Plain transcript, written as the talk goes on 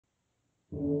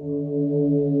May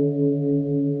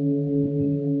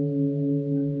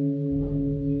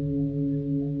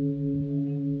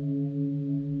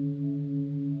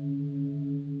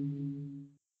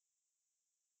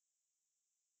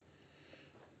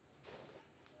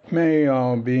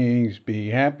all beings be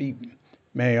happy.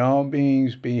 May all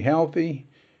beings be healthy.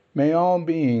 May all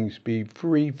beings be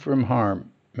free from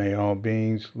harm. May all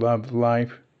beings love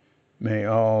life. May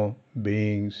all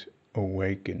beings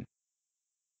awaken.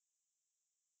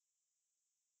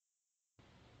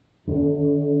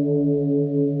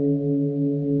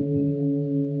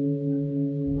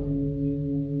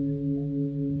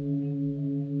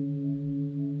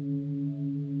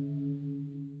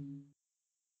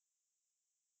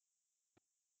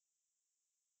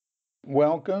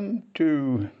 Welcome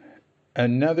to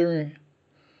another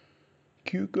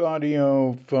Cuke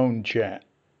Audio phone chat.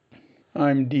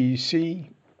 I'm DC,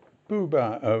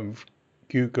 Booba of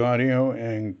Cuke Audio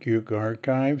and Cuke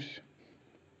Archives,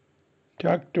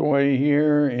 tucked away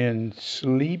here in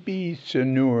sleepy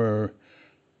Sanur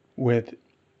with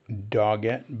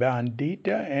Doggett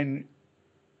Bandita and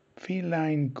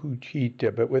Feline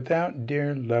Cuchita, but without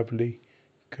dear lovely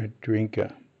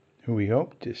Katrinka, who we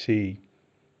hope to see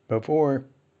before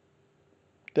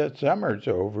the summer's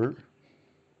over.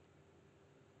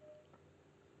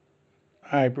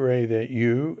 I pray that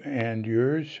you and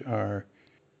yours are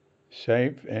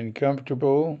safe and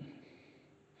comfortable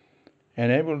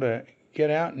and able to get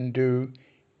out and do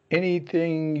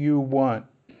anything you want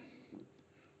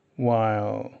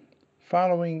while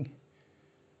following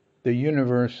the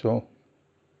universal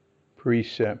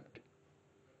precept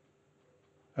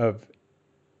of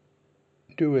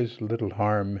do as little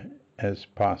harm as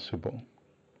possible.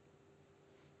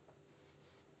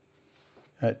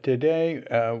 Today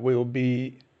we'll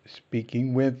be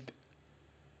speaking with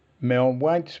Mel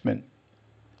Weitsman,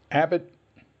 abbot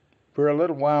for a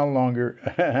little while longer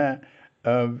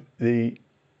of the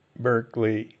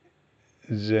Berkeley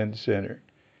Zen Center.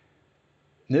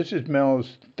 This is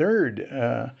Mel's third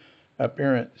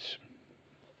appearance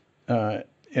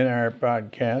in our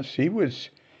podcast. He was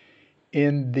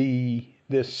in the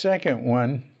second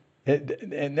one,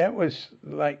 and that was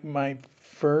like my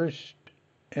first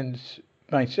and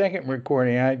my second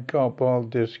recording. I'd called Paul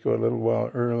Disco a little while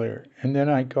earlier, and then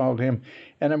I called him,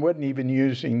 and I wasn't even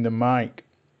using the mic.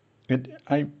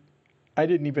 I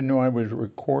didn't even know I was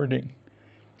recording,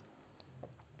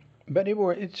 but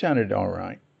it sounded all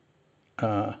right,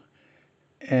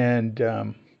 and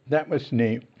that was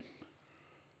neat.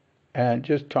 And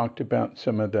just talked about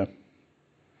some of the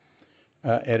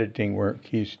editing work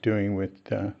he's doing with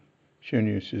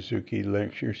Shunryu Suzuki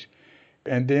lectures.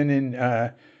 And then in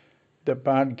the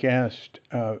podcast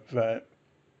of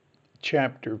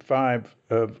Chapter 5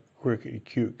 of Crooked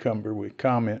Cucumber with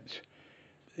comments,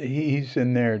 he's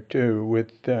in there too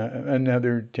with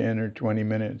another 10 or 20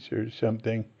 minutes or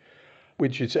something,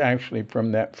 which is actually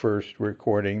from that first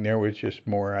recording. There was just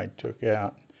more I took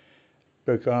out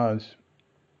because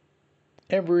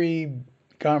every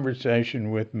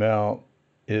conversation with Mel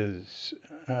is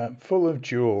full of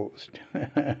jewels.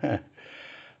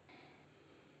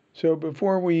 So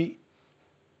before we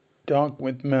talk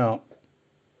with Mel,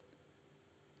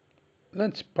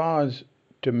 let's pause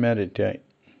to meditate.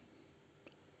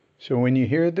 So when you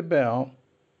hear the bell,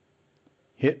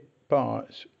 hit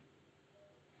pause.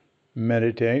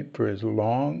 Meditate for as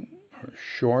long or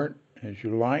short as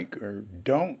you like, or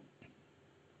don't.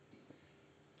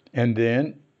 And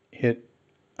then hit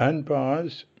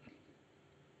unpause,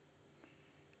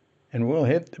 and we'll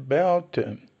hit the bell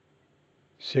to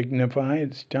signify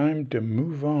it's time to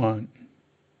move on.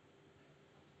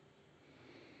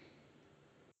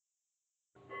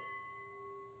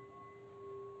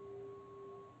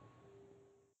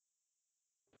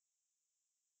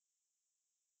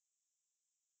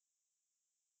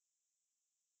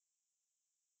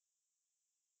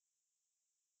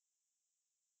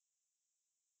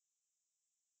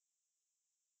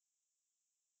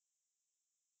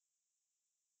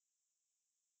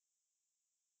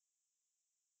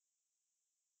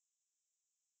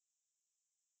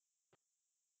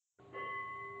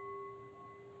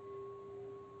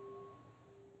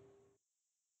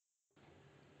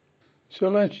 So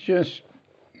let's just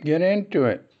get into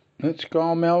it. Let's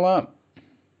call Mel up.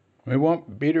 We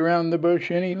won't beat around the bush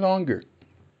any longer.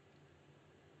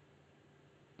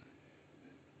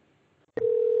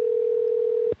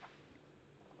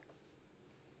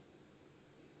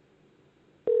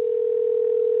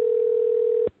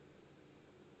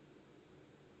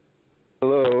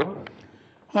 Hello.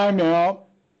 Hi, Mel.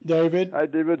 David. Hi,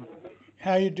 David.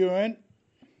 How you doing?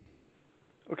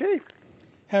 Okay.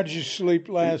 How did you sleep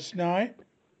last night?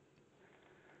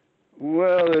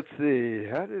 Well, let's see.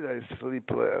 How did I sleep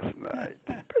last night?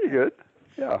 Pretty good.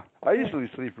 Yeah, I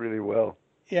usually sleep really well.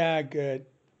 Yeah, good.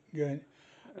 Good.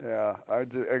 Yeah, I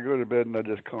go to bed and I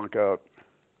just conk out.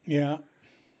 Yeah,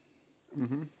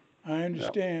 Mhm. I Yeah.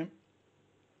 understand.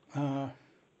 Uh,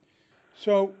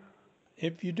 so,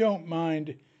 if you don't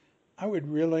mind, I would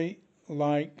really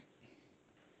like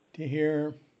to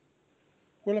hear.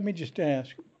 Well, let me just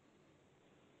ask,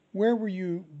 where were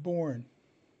you born?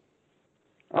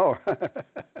 Oh,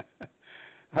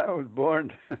 I was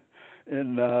born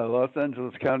in Los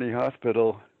Angeles County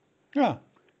Hospital, Ah,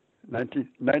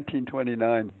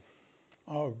 1929,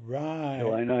 all right.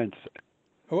 July 9th.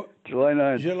 Oh, July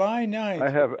 9th. July 9th. I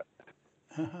have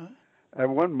Uh-huh. I have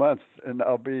 1 month and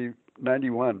I'll be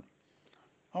 91.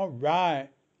 All right.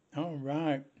 All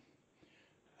right.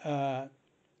 Uh,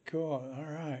 cool. All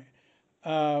right.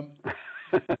 Um,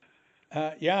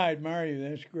 yeah, I admire you.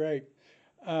 That's great.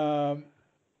 Um,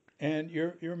 and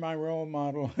you're my role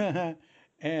model.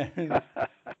 And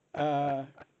uh,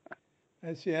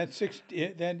 let's see, that's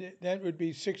 60. That would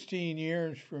be 16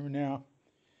 years from now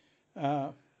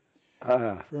uh,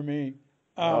 Ah, for me.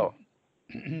 Um,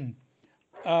 wow.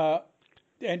 uh,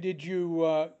 and did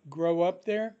you grow up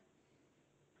there?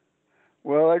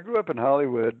 Well, I grew up in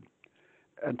Hollywood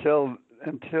until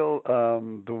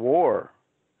the war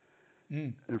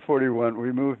Mm. in '41.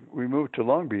 We moved to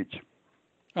Long Beach.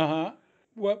 Uh-huh.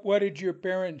 What did your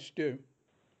parents do?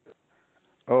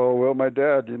 Oh well, my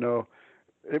dad, this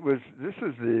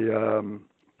was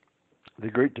the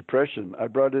Great Depression. I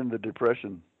brought in the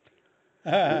Depression,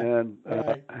 and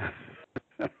Right.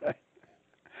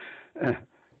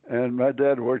 and my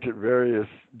dad worked at various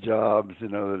jobs,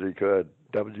 that he could,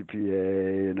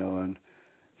 WPA, and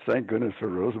thank goodness for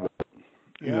Roosevelt,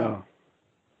 you Yeah. know,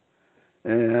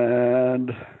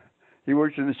 and he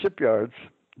worked in the shipyards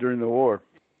during the war.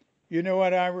 You know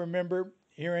what I remember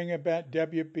hearing about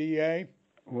WPA?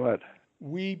 What?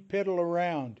 We piddle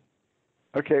around.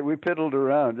 Okay, we piddled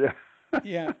around, yeah.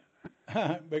 Yeah.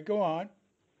 But go on.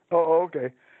 Oh,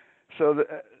 okay. So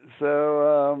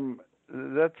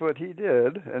that's what he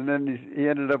did, and then he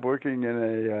ended up working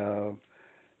in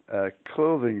a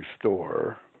clothing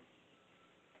store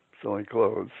selling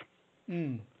clothes,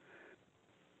 Mm.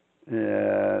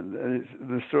 and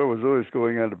the store was always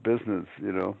going out of business.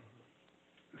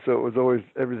 So it was always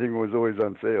everything was always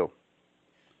on sale.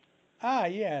 Ah,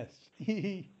 yes.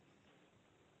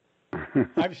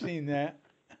 I've seen that.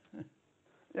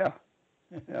 Yeah,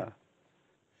 yeah.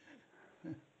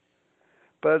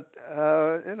 But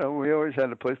we always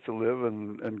had a place to live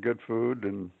and good food,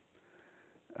 and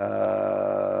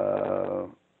uh,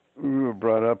 we were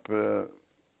brought up, in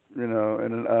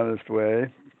an honest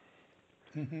way.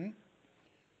 Hmm.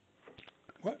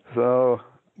 What So,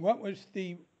 what was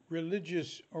the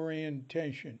religious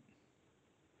orientation?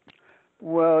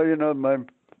 well, my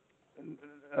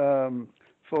um,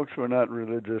 folks were not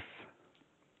religious,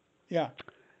 Yeah.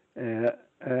 and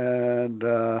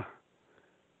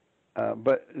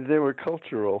but they were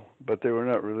cultural, but they were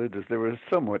not religious. They were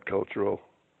somewhat cultural,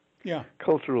 Yeah.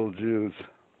 cultural Jews,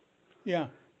 Yeah.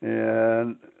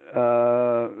 and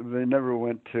they never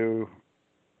went to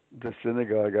the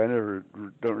synagogue. I never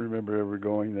don't remember ever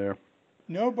going there.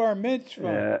 No bar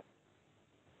mitzvah. Uh,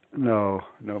 no,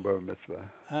 no bar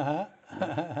mitzvah. Uh-huh.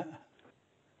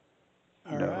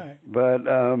 No, All no. right. But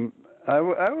I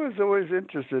was always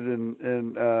interested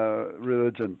in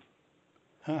religion,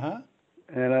 Uh-huh.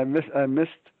 and I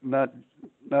missed not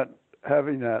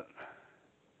having that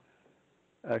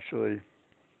actually.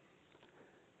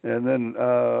 And then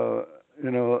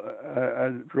I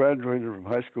graduated from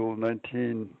high school in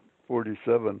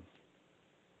 1947.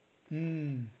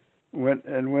 Mm. Went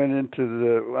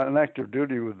into an active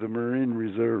duty with the Marine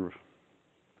Reserve.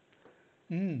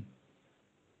 Mm.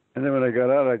 And then when I got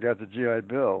out, I got the GI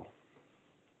Bill.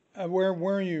 Where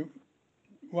were you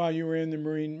while you were in the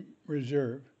Marine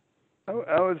Reserve? I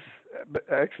was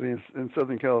actually in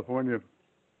Southern California.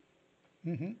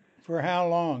 Hmm. For how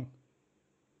long?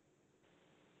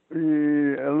 A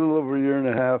little over a year and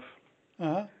a half.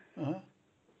 Uh-huh. Uh-huh.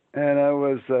 And I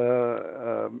was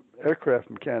aircraft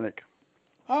mechanic.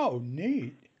 Oh,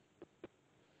 neat.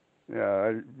 Yeah, I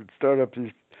would start up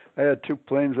these. I had two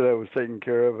planes that I was taking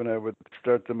care of, and I would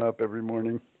start them up every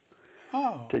morning,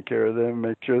 Oh. take care of them,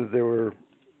 make sure that they were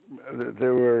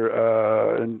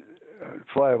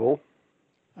flyable.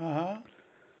 Uh-huh.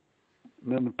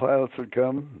 And then the pilots would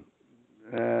come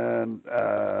and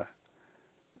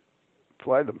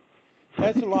fly them.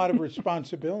 That's a lot of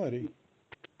responsibility.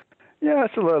 Yeah,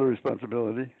 it's a lot of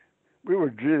responsibility. We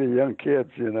were really young kids.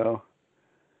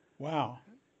 Wow.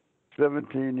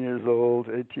 17 years old,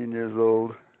 18 years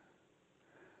old.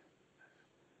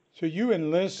 So you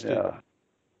enlisted. Yeah.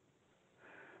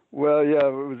 Well, yeah,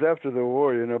 it was after the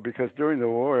war, because during the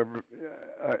war,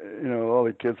 all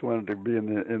the kids wanted to be in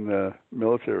the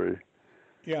military.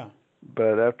 Yeah.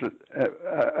 But after,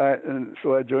 and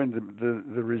so I joined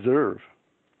the reserve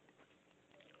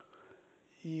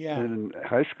Yeah. in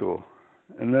high school,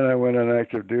 and then I went on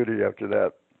active duty after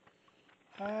that.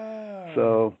 Oh.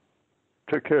 So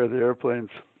took care of the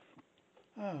airplanes.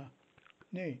 Ah,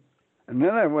 neat. And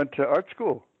then I went to art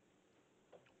school.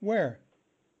 Where?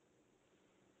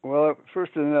 Well,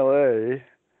 first in L.A.,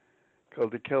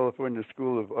 called the California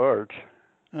School of Art.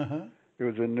 Uh-huh. It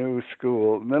was a new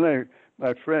school. And then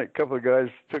my friend, a couple of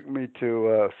guys took me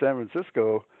to San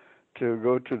Francisco to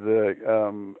go to the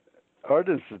Art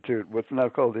Institute, what's now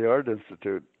called the Art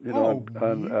Institute, on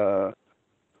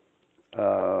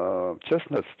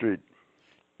Chestnut Street.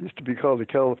 It used to be called the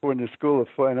California School of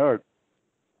Fine Art.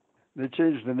 They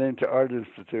changed the name to Art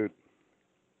Institute.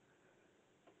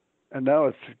 And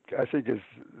now I think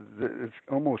it's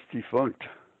almost defunct.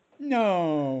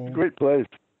 No. It's a great place.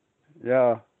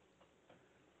 Yeah.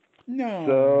 No.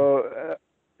 So,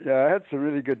 I had some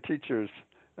really good teachers.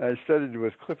 I studied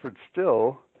with Clifford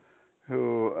Still,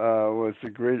 who was a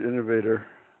great innovator.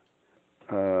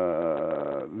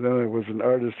 Then I was an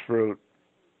artist for a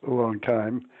long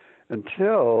time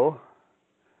until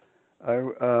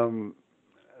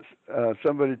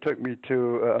somebody took me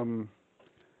to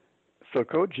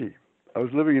Sokoji. I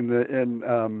was living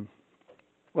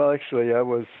actually I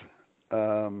was,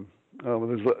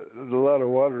 there's a lot of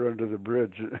water under the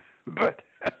bridge, but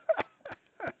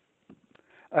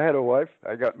I had a wife.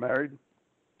 I got married.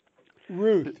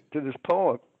 Ruth. To this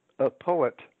poet,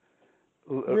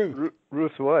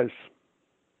 Ruth Weiss.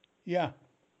 Yeah.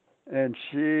 And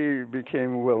she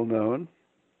became well known.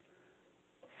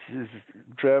 She's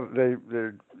travels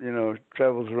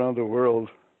around the world,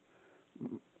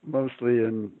 mostly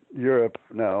in Europe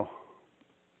now.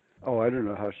 Oh, I don't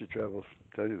know how she travels,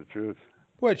 to tell you the truth.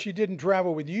 What, she didn't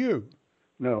travel with you?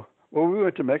 No. Well, we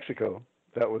went to Mexico.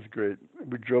 That was great.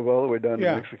 We drove all the way down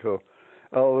to Mexico,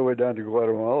 all the way down to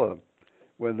Guatemala,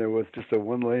 when there was just a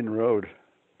two-lane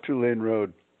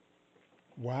road.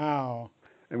 Wow.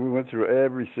 And we went through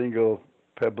every single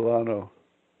poblano.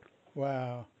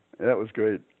 Wow. That was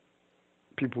great.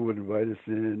 People would invite us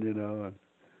in, and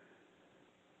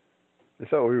they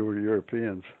thought we were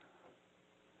Europeans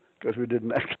because we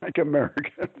didn't act like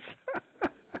Americans.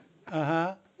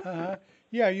 Uh-huh. Uh-huh.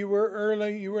 Yeah, you were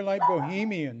like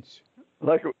bohemians.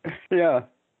 Yeah.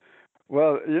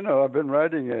 Well, I've been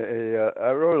writing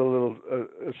I wrote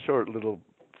a short little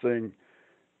thing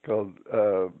called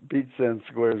Beat Zen,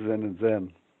 Square Zen, and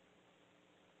Zen.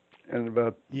 And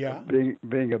about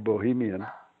being a bohemian.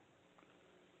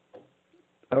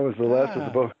 I was the last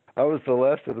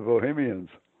of the bohemians.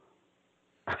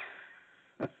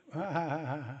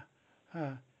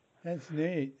 That's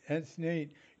neat. That's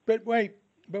neat. But wait,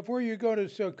 before you go to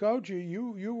Sokoji,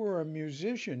 you were a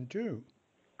musician too.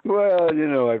 Well,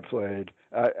 I played.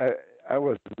 I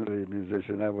wasn't really a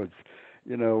musician. I was,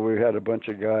 we had a bunch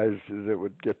of guys that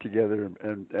would get together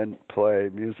and play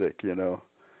music,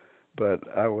 But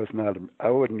I was not. I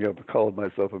wouldn't have called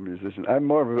myself a musician. I'm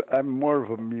more of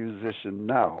a musician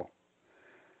now.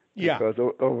 Yeah. Because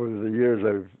over the years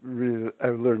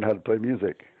I've learned how to play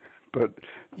music, but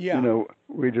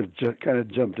we just kind of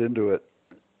jumped into it,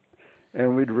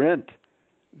 and we'd rent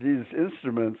these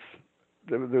instruments.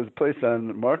 There was a place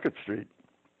on Market Street,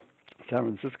 San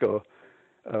Francisco,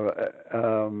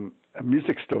 a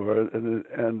music store, and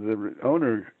the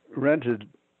owner rented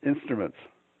instruments.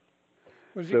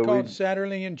 Was it called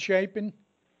Satterley and Chapin?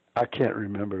 I can't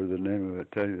remember the name of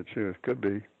it, tell you the truth. Could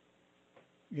be.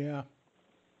 Yeah.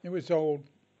 It was old.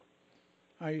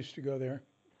 I used to go there.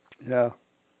 Yeah.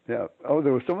 Yeah. Oh,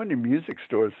 there were so many music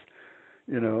stores,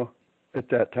 at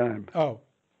that time. Oh,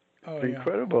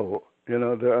 incredible.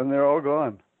 Yeah. They're all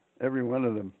gone. Every one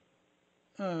of them.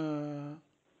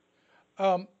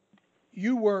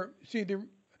 You were,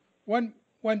 one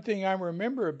thing I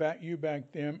remember about you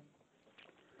back then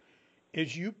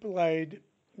is you played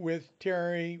with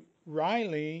Terry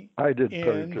Riley. I did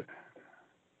in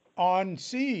On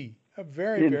Sea, a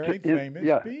very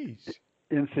famous piece.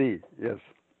 In C, yes.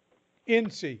 In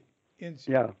C.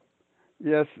 Yeah.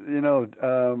 Yes,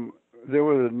 there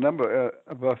were a number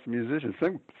of us musicians.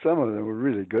 Some of them were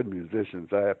really good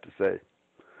musicians, I have to say.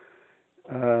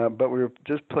 But we were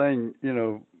just playing,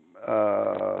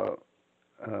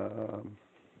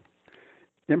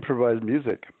 improvised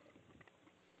music.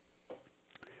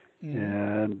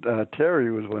 And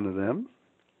Terry was one of them.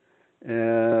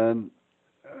 And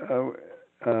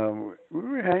we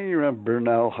were hanging around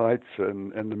Bernal Heights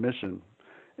and the Mission,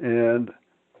 and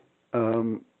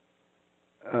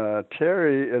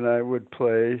Terry and I would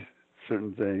play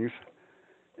certain things,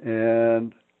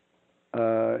 and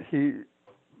he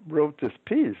wrote this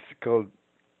piece called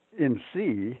In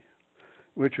C,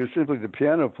 which was simply the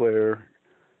piano player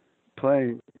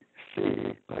playing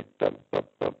C, like bum, bum,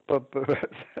 bum, bum, bum,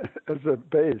 as a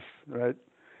bass, right?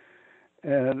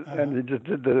 And he just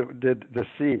did the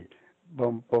C,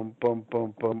 bum bum bum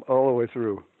bum bum, all the way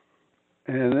through,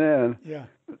 and then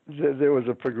there was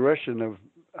a progression of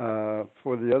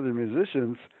for the other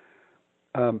musicians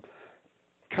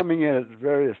coming in at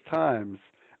various times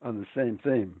on the same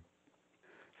theme.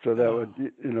 So that would,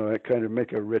 it kind of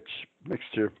make a rich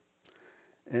mixture.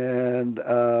 And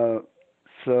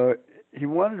so he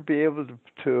wanted to be able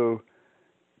to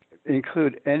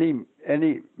include any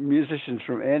musicians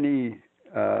from any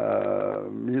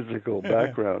musical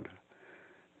background,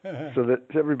 so that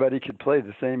everybody could play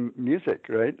the same music,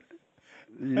 right?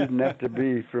 You didn't have to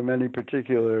be from any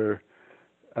particular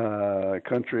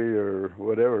country or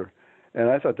whatever. And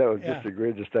I thought that was just the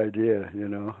greatest idea,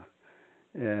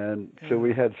 And so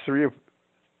we had there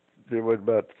were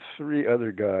about 3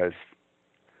 other guys,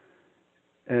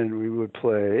 and we would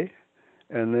play,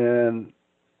 and then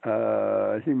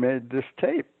he made this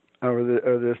tape, I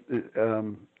guess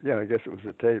it was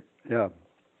a tape,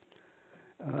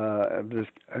 this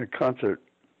a concert,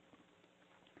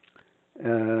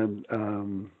 and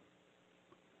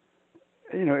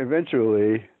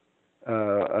eventually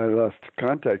I lost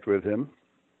contact with him,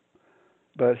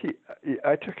 but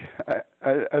I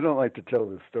don't like to tell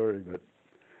this story, but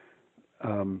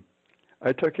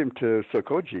I took him to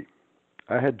Sokoji.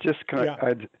 I had just kind of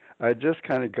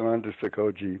gone to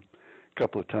Sokoji a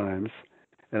couple of times,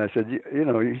 and I said,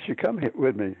 you should come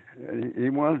with me. And he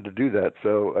wanted to do that,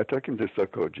 so I took him to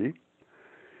Sokoji,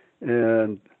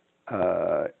 and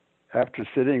after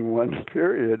sitting one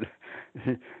period,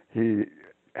 he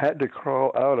had to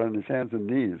crawl out on his hands and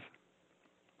knees.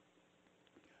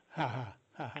 And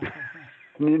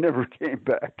he never came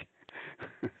back.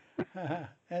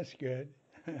 That's good.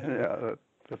 Yeah,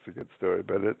 that's a good story,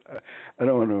 but I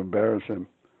don't want to embarrass him.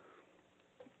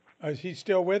 Is he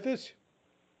still with us?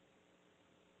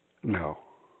 No.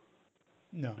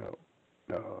 Yeah.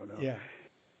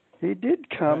 He did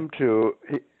come to.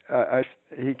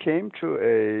 He came to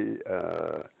a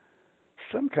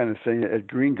some kind of thing at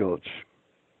Green Gulch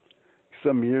a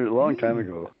long time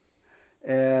ago,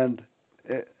 and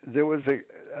there was a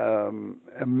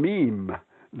meme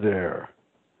there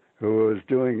who was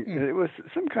doing. It was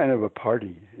some kind of a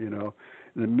party, The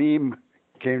meme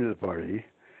came to the party,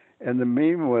 and the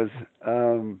meme was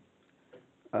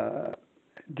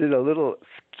did a little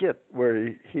skit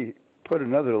where he put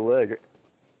another leg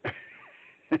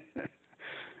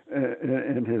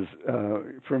in his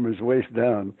from his waist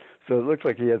down, so it looked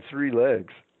like he had 3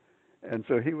 legs, and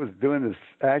so he was doing this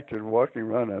act and walking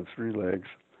around on 3 legs.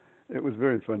 It was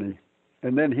very funny,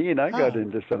 and then he and I got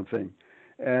into something,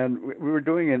 and we were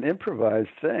doing an improvised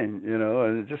thing,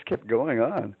 and it just kept going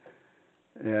on.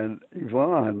 And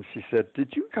Yvonne, she said,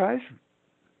 "Did you guys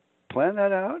plan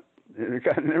that out?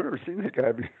 I've never seen the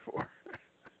guy before."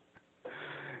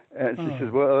 And she says,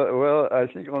 "Well, I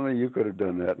think only you could have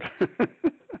done that."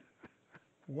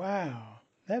 Wow,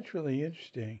 that's really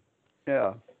interesting.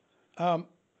 Yeah.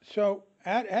 So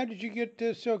how did you get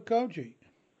to Sokoji?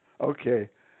 Okay.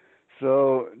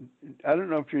 So I don't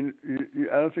know if you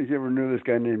I don't think you ever knew this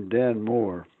guy named Dan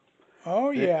Moore.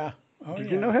 Oh yeah.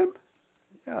 Did you know him?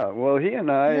 Yeah. Well, he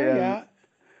and I.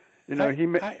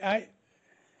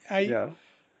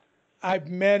 I've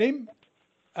met him.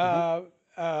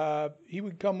 He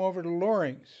would come over to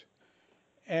Loring's,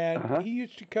 and he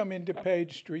used to come into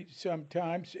Page Street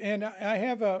sometimes. And I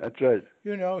have That's right.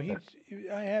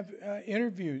 I have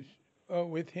interviews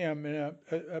with him and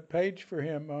a page for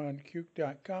him on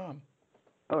Cuke.com.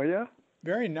 Oh yeah.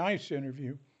 Very nice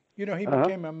interview. He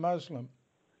became a Muslim.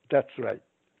 That's right.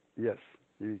 Yes,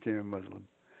 he became a Muslim.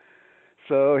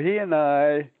 So he and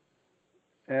I,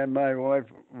 and my wife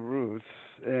Ruth,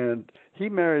 and he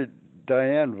married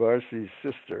Diane Varsi's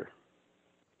sister.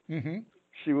 Mm-hmm.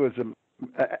 She was an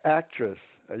actress,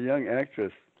 a young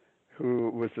actress, who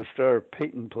was the star of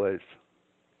Peyton Place.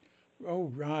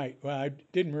 Oh right. Well, I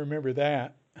didn't remember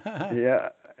that. Yeah,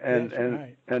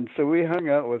 and so we hung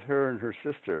out with her and her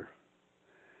sister,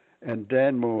 and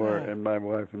Dan Moore and my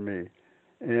wife and me,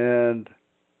 and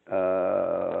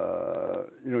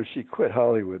she quit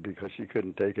Hollywood because she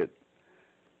couldn't take it,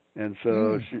 and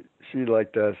so she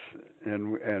liked us,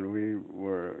 and we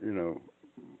were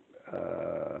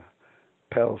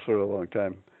pals for a long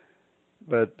time,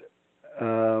 But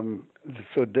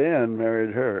so Dan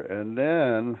married her, and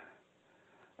then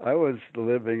I was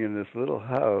living in this little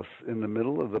house in the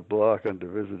middle of the block on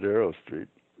Divisadero Street.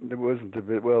 It wasn't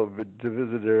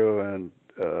Divisadero and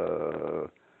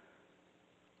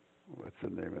what's the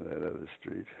name of that other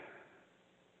street?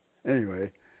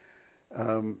 Anyway,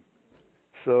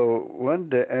 so one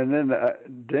day, and then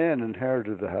Dan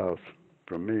inherited the house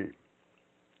from me,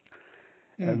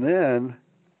 and then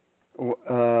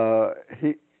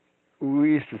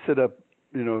we used to sit up,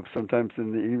 sometimes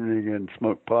in the evening and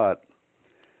smoke pot,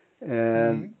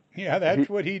 and yeah, that's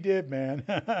what he did, man.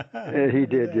 he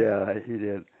did, yeah, he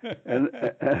did, and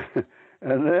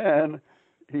then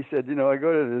he said, I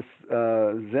go to this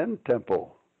Zen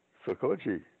temple,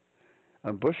 Sokoji,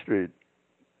 on Bush Street.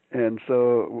 And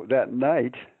so that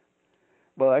night,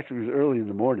 well, actually it was early in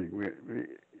the morning,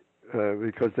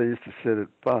 because they used to sit at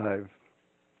 5.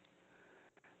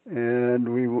 And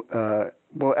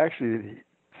actually,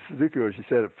 Suzuki Roshi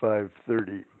said at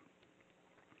 5:30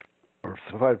 or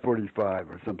 5:45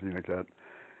 or something like that.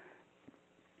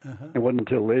 It wasn't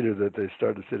until later that they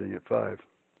started sitting at 5.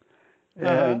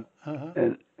 And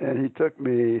he took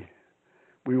me.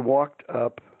 We walked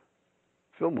up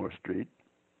Fillmore Street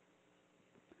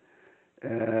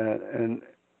and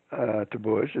to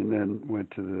Bush, and then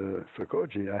went to the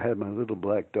Sokoji. I had my little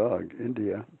black dog,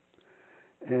 India,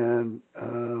 and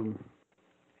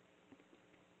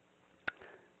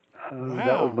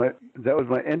wow. that was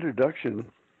my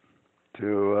introduction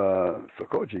to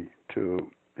Sokoji.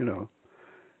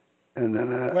 And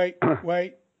then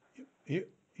wait.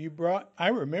 You brought. I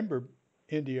remember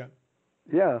India.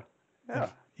 Yeah.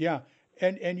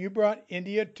 And you brought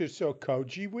India to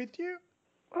Sokoji with you?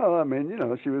 Well, I mean,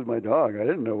 she was my dog. I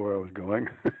didn't know where I was going.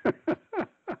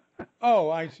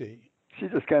 Oh, I see. She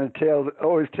just kind of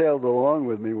always tailed along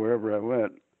with me wherever I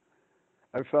went.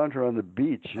 I found her on the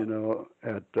beach,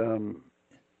 at down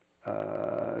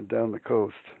the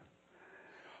coast.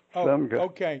 Oh,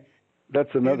 okay.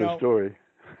 That's another story.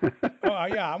 Oh,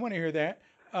 yeah, I want to hear that.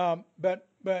 But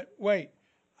wait.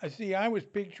 I was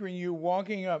picturing you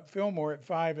walking up Fillmore at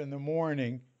 5 in the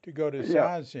morning to go to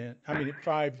Zazen. I mean, at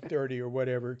 5:30 or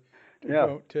whatever to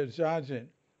go to Zazen.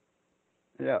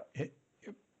 Yeah.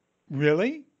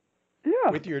 Really?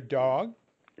 Yeah. With your dog?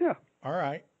 Yeah. All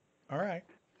right.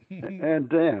 And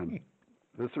Dan,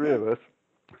 the three of us.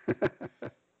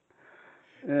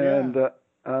 And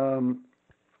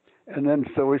and then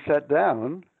so we sat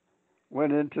down,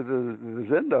 went into the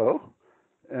Zendo,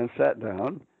 and sat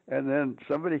down. And then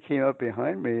somebody came up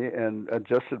behind me and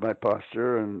adjusted my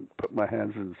posture and put my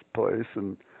hands in place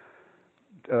and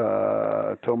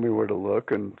told me where to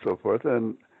look and so forth.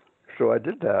 And so I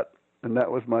did that. And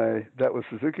that was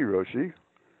Suzuki Roshi.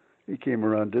 He came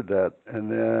around, did that.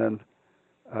 And then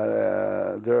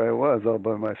there I was all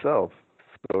by myself,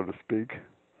 so to speak.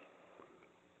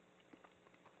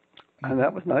 And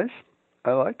that was nice.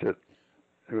 I liked it.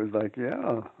 It was like,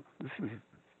 yeah, this is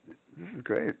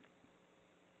great.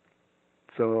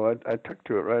 So I took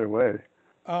to it right away.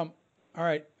 All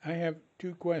right. I have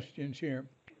 2 questions here.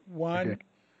 One,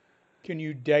 can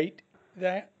you date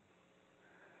that?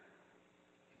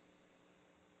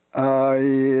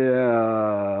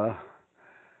 Yeah.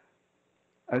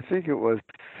 I think it was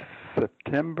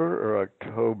September or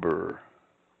October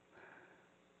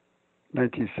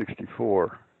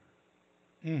 1964.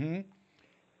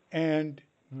 And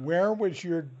where was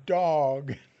your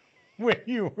dog when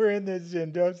you were in the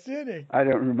Zendo sitting? I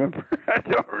don't remember. I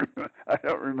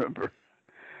don't remember.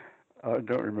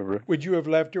 Would you have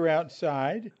left her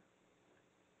outside?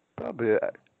 Probably.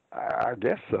 I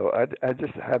guess so. I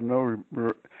just have no.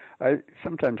 I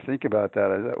sometimes think about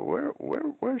that. I thought, where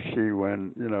was she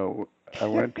when I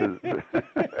went to?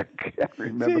 I can't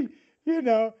remember. See,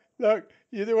 look,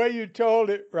 the way you told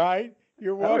it, right?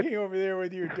 You're walking over there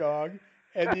with your dog,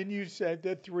 and then you said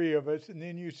the 3 of us, and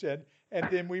then you said, and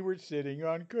then we were sitting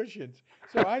on cushions.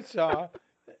 So I saw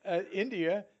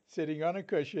India sitting on a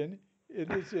cushion in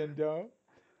the Zendo.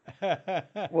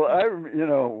 Well,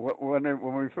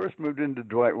 when we first moved into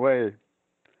Dwight Way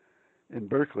in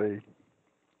Berkeley,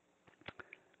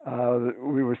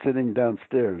 we were sitting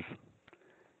downstairs,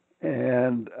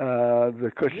 and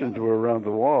the cushions were around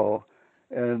the wall,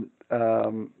 and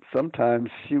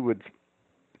sometimes she would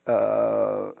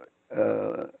go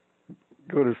to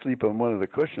sleep on one of the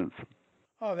cushions.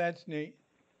 Oh, that's neat.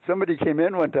 Somebody came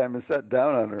in one time and sat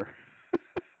down on her.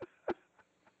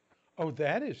 Oh,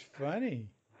 that is funny.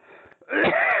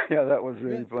 Yeah, that was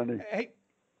really funny. Hey,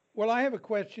 well, I have a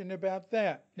question about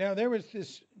that. Now, there was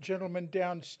this gentleman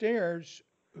downstairs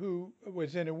who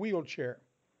was in a wheelchair.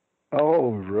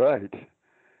 Oh, right.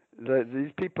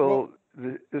 These people,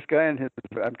 this guy and his,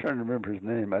 I'm trying to remember his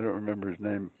name. I don't remember his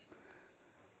name,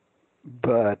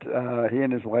 but he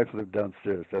and his wife lived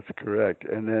downstairs. That's correct.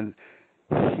 And then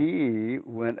he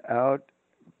went out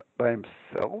by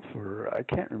himself, or I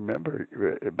can't remember.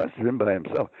 It must have been by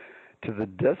himself to the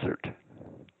desert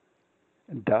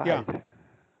and Yeah. died.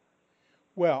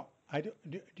 Well,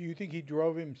 do you think he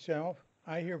drove himself?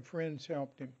 I hear friends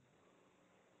helped him.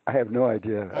 I have no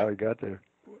idea I how he got there.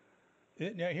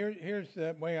 Now here's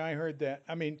the way I heard that.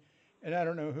 I mean, and I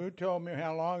don't know who told me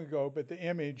how long ago, but the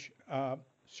image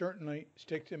certainly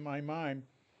sticks in my mind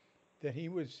that he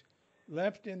was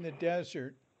left in the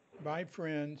desert by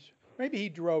friends. Maybe he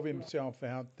drove himself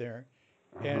out there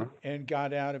Uh-huh. and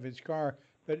got out of his car,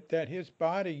 but that his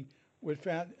body was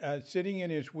found sitting in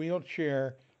his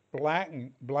wheelchair,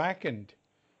 blackened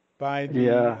by the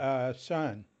Yeah,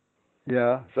 sun.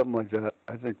 yeah, something like that.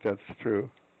 I think that's true.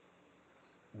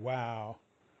 Wow,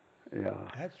 Yeah,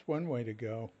 that's one way to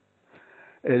go.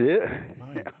 it is.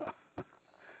 My,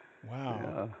 wow,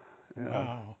 Yeah, yeah,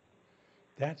 wow,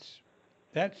 that's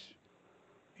that's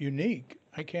unique.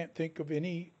 I can't think of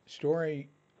any story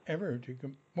ever to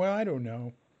come. Well, I don't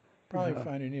know. Probably yeah,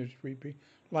 find an history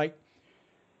like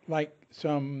like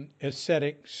some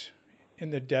ascetics in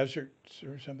the deserts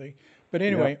or something. But yeah,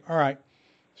 anyway, all right.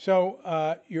 So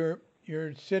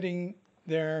you're sitting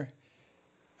there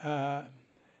uh,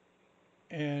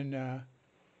 and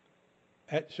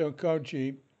at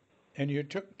Sokoji, and you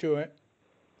took to it.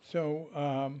 So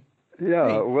yeah.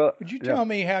 hey, Well, would you yeah. tell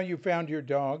me how you found your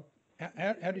dog?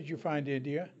 How did you find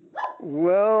India?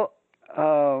 Well,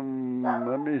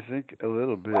 let me think a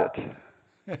little bit.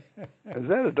 Is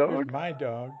that a There's dog? my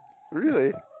dog.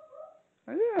 Really?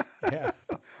 Yeah. Yeah,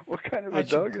 What kind of a I should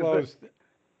dog is that? close.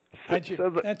 I should.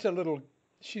 Sounds like, That's a little.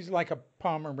 She's like a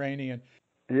Pomeranian.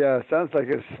 yeah, sounds like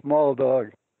a small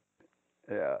dog.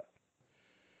 Yeah.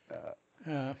 Uh,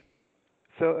 Uh,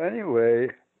 so anyway,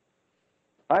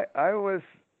 I was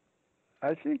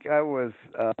I think I was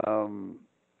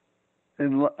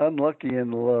unlucky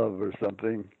in love or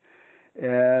something,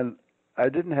 and I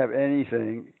didn't have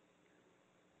anything,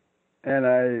 and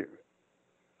I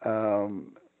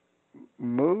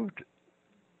moved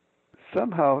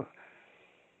somehow.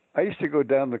 I used to go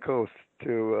down the coast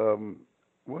to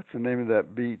what's the name of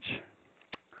that beach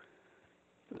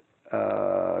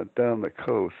down the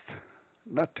coast?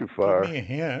 Not too give far. me a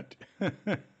hint.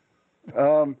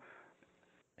 Um,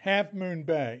 Half Moon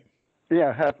Bay.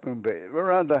 yeah, Half Moon Bay.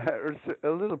 Around or a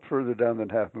little further down than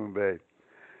Half Moon Bay,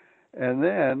 and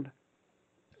then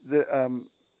the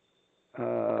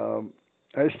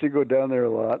I used to go down there a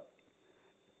lot,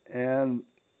 and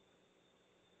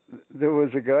there was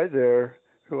a guy there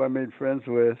who I made friends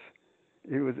with.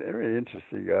 He was a very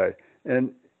interesting guy,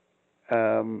 and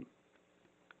um,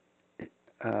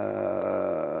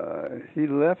 he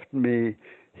left me.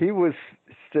 He was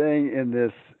staying in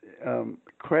this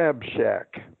crab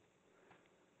shack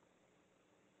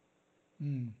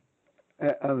Mm.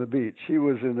 on the beach. He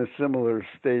was in a similar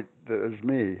state as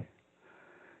me,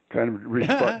 kind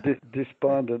of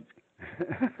despondent.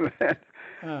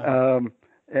 uh, um,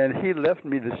 and he left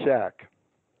me the shack,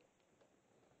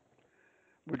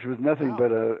 which was nothing wow.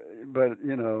 but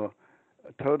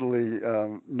totally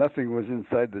nothing was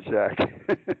inside the shack,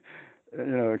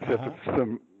 except Uh-huh.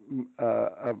 some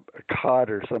a cot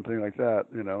or something like that,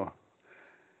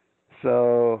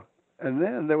 So, and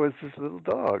then there was this little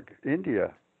dog,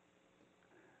 India.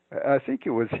 I think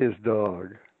it was his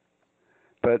dog,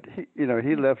 but he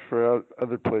Mm. left for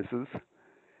other places,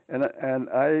 and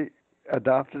I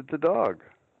adopted the dog,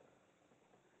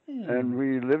 and Mm.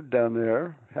 we lived down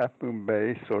there, Half Moon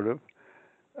Bay, sort of,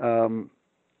 um,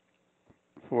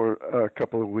 for a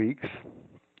couple of weeks,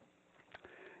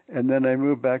 and then I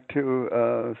moved back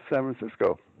to San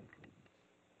Francisco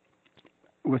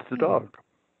with the Mm. dog,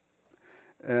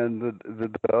 and the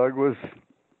dog was,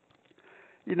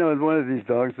 one of these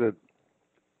dogs that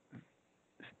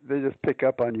they just pick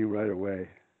up on you right away.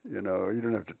 You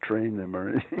don't have to train them or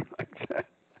anything like that.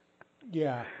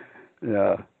 Yeah.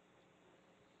 Yeah,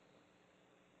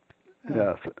 Oh.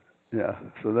 yeah, yeah.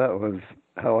 So that was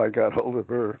how I got hold of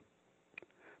her.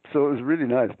 So it was really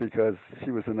nice because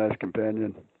she was a nice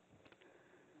companion.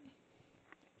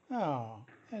 Oh,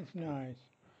 that's nice.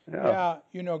 Yeah. Yeah,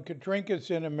 Katrinka's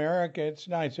in America. It's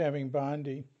nice having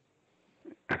Bondi.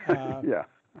 Uh, Yeah.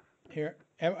 here,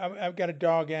 I've got a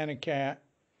dog and a cat.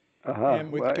 Uh-huh.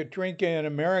 And with Right. Katrinka in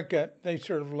America, they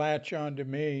sort of latch on to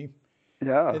me.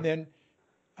 Yeah. And then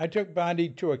I took Bondi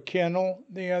to a kennel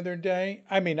the other day.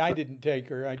 I mean, I didn't take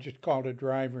her. I just called a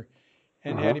driver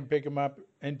and Uh-huh. had him pick him up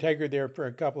and take her there for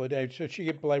a couple of days so she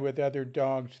could play with other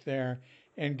dogs there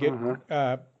and get Uh-huh.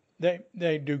 uh,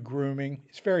 They do grooming.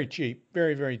 It's very cheap,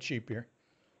 very very cheap here.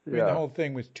 I mean, the Yeah. whole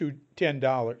thing was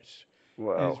 $10,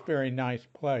 and it's Wow. a very nice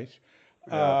place.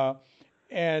 Yeah. Uh,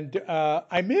 and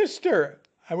I missed her.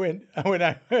 I went when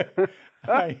I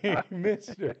I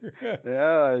missed her.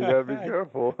 Yeah, you gotta be I-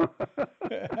 careful.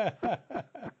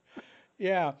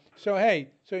 yeah. So hey,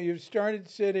 so you started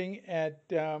sitting at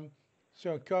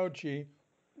Sokochi.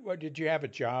 What did you have a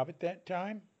job at that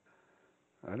time?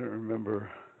 I don't remember.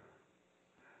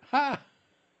 Ha!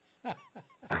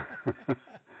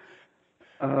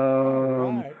 All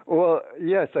right. Well,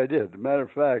 yes, I did. Matter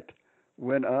of fact,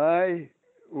 when I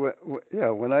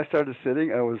started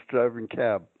sitting, I was driving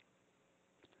cab.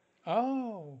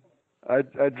 Oh. I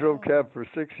drove Oh. cab for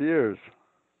 6 years,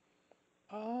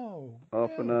 Oh.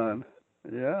 off and Really? on.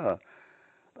 Yeah,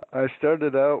 I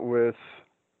started out with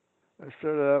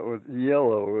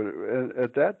yellow.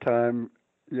 At that time,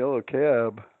 yellow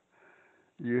cab,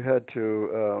 you had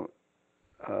to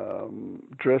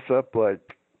dress up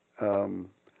like um,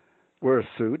 wear a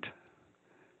suit,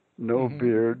 Mm-hmm.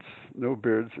 no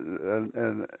beards,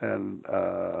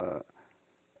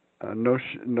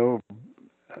 no.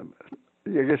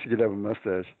 I guess you could have a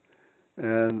mustache,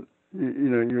 and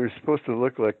you're supposed to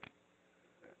look like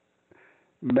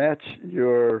match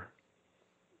your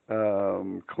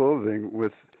clothing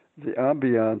with the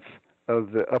ambiance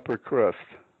of the upper crust.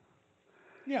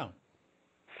 Yeah.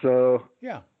 So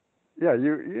Yeah. yeah,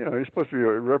 you're supposed to be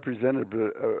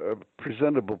a a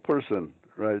presentable person,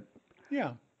 right?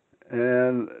 Yeah.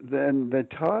 And then they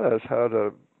taught us how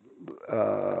to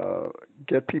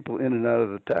get people in and out of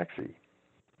the taxi.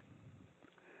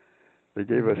 They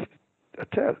gave us Mm-hmm. a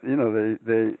test.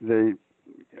 They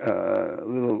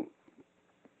little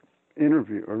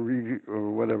interview or review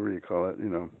or whatever you call it.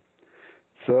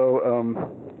 So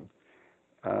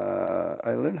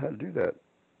I learned how to do that,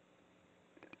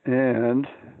 and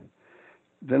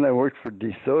then I worked for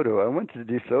DeSoto. I went to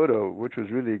DeSoto, which was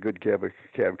really a good cab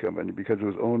company because it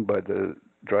was owned by the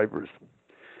drivers,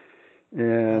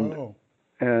 and Oh.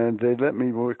 they let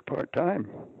me work part time.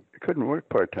 I couldn't work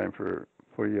part time for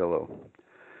Yellow,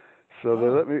 so they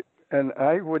Oh. let me, and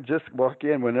I would just walk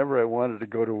in whenever I wanted to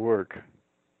go to work,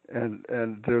 and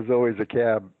there's always a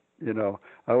cab.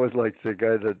 I was like the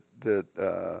guy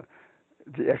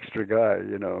the extra guy.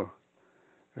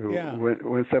 Who Yeah.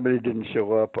 when somebody didn't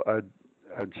show up,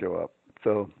 I'd show up.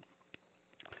 So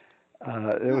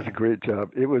it was a Huh. great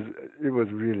job. It was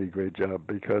really a great job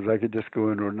because I could just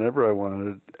go in whenever I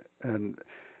wanted and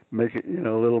make it,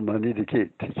 a little money to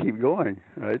keep going,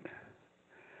 right?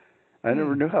 I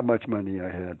never Hmm. knew how much money I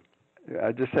had.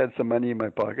 I just had some money in my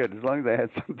pocket. As long as I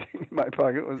had something in my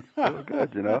pocket, it was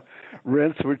good.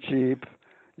 Rents were cheap.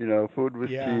 Food was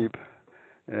Yeah. cheap,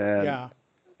 and Yeah.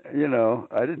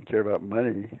 I didn't care about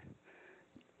money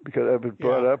because I was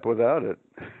brought Yeah. up without it,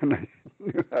 and I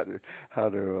knew how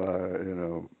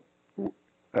to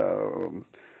um,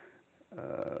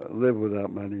 live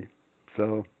without money.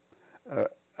 So uh,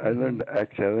 Mm-hmm. I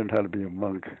learned how to be a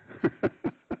monk.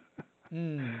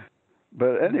 Hmm.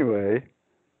 But Hmm. anyway,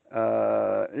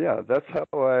 yeah, that's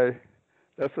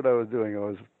what I was doing. I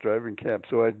was driving cab,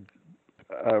 so I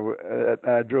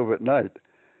drove at night.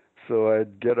 So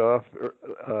I'd get off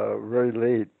very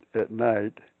late at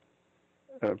night,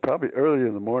 probably early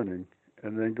in the morning,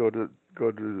 and then go to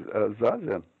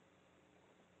zazen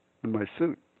in my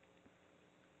suit.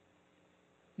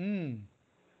 Hmm.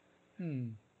 Hmm.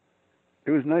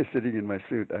 It was nice sitting in my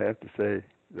suit. I have to say,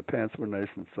 the pants were nice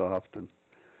and soft, and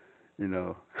you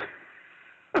know,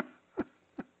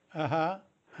 Uh-huh.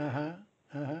 Uh-huh.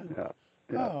 Uh-huh. yeah,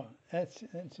 yeah, Oh, that's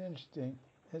interesting.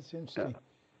 That's yeah, interesting.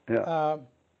 yeah. Uh,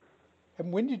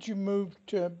 and when did you move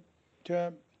to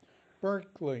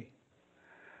Berkeley?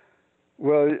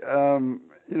 Well, I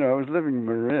was living in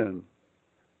Marin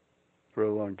for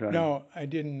a long time. No, I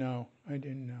didn't know. I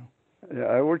didn't know. Yeah,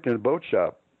 I worked in a boat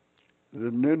shop,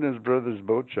 the Nunez Brothers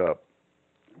Boat Shop,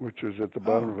 which was at the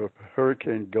bottom Oh. of a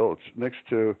Hurricane Gulch, next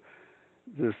to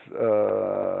this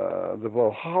the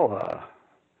Valhalla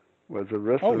was a Oh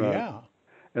restaurant, yeah.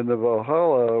 and the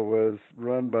Valhalla was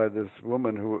run by this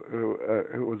woman who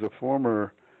was a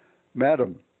former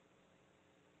madam,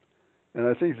 and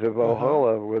I think the Uh-huh.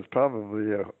 Valhalla was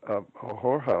probably a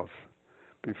whorehouse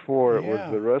before it was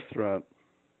Yeah. the restaurant.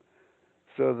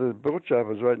 So the boat shop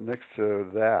was right next to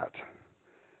that,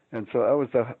 and so I was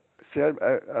the see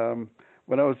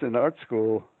when I was in art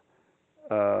school,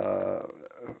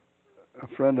 a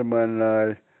friend of mine and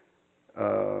I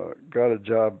got a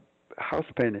job house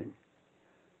painting,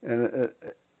 and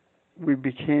we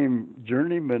became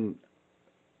journeyman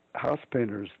house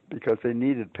painters because they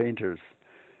needed painters.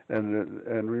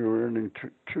 and we were earning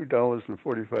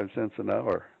 $2.45 an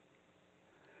hour,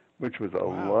 which was a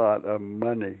Wow. lot of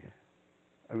money.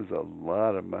 It was a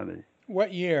lot of money.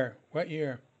 What year? What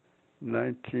year?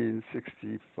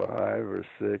 1965 or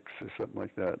six or something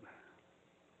like that.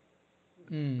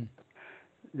 Mm.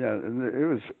 Yeah, and it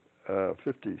was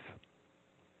 50s,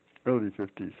 early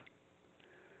 50s.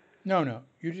 No.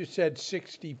 You just said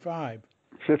 65.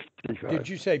 55. Did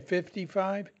you say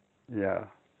 55? Yeah.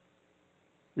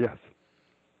 Yes.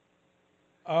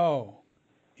 Oh,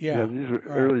 Yeah, yeah. these were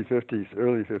Right. early 50s,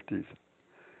 early 50s.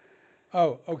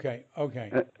 Oh, okay.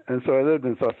 And so I lived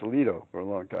in Sausalito for a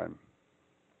long time.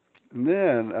 And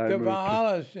then I The moved to,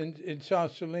 Valhalla's in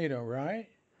Sausalito, right?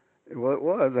 well, it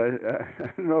was, I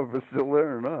don't know if it's still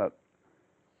there or not.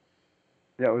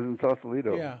 Yeah, it was in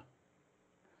Sausalito. Yeah. Uh,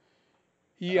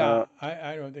 Yeah.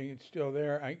 I don't think it's still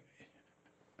there. I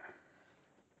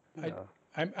yeah.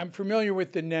 I'm familiar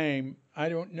with the name. I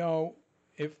don't know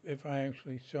if I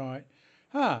actually saw it.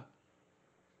 Huh.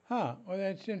 Well,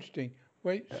 that's interesting.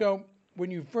 Wait, Yeah. so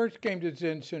when you first came to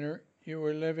Zen Center, you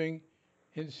were living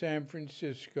in San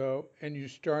Francisco and you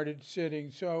started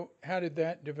sitting. So how did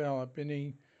that develop?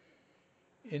 Any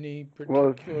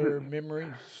Well, particular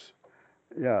memories?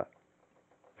 yeah.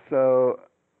 So,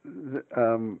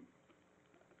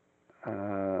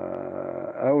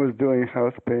 I was doing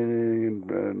house painting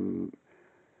and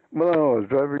well, no, I was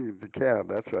driving the cab.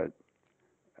 That's right.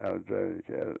 I was driving the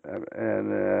cab,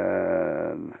 and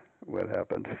then what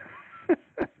happened?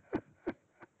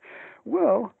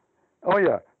 Well, oh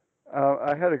yeah,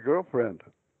 I had a girlfriend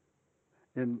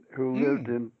who lived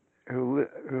Hmm. in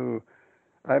who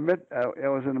I met. I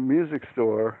was in a music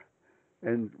store,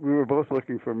 and we were both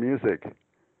looking for music,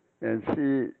 and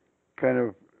she kind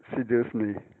of seduced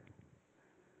me,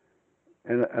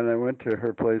 and I went to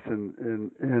her place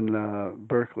in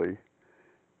Berkeley,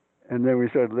 and then we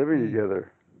started living Hmm.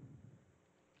 together.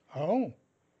 Oh,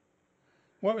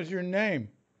 what was your name?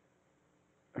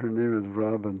 Her name is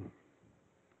Robin.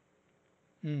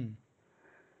 Hmm.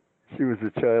 She was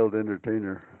a child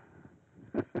entertainer.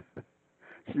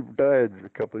 She died a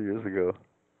couple of years ago.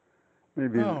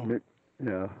 Oh, Maybe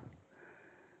yeah.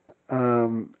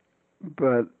 Um,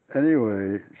 but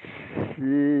anyway,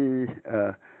 she.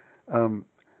 Um,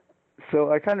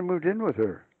 so I kind of moved in with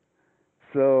her.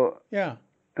 So yeah.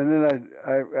 and then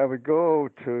I would go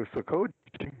to Sokoji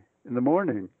in the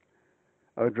morning.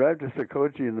 I would drive to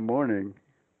Sokoji in the morning,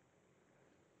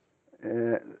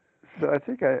 and so I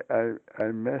think I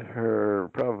met her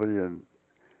probably in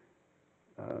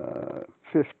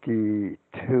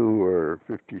 52 or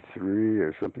 53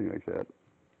 or something like that.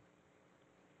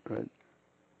 Right?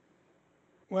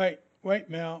 Wait,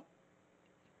 Mel.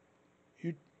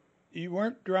 You you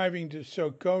weren't driving to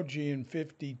Sokoji in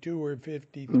 52 or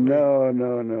 53. No.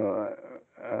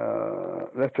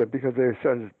 That's it because they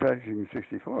started practicing in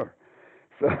 '64.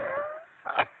 So,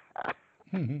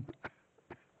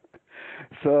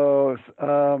 so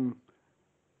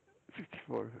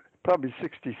 64, probably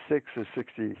 66 or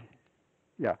 60.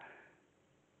 Yeah,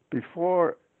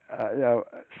 before, yeah,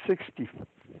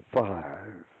 65.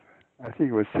 I think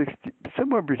it was 60,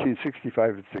 somewhere between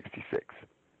 65 and 66.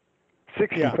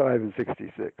 Yeah. 65 and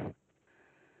 66.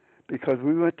 Because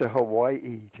we went to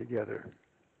Hawaii together.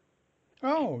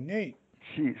 Oh, neat.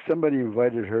 Somebody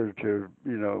invited her to,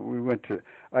 we went to,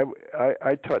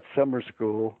 I taught summer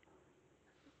school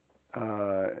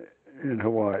uh, in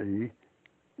Hawaii,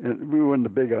 and we were in the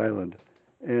Big Island,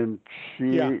 and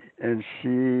Yeah.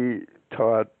 she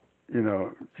taught,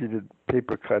 she did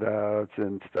paper cutouts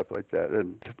and stuff like that,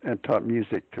 and taught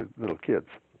music to little kids.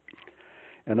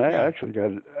 And I Yeah. actually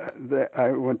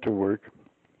I went to work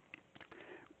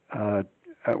uh,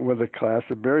 with a class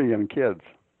of very young kids,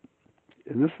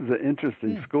 and this is an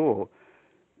interesting Hmm. school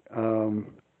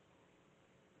um,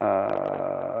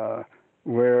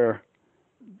 where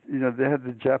they had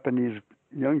the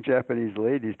young Japanese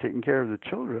ladies taking care of the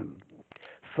children.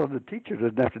 So the teacher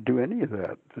doesn't have to do any of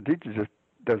that. The teacher just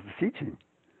does the teaching,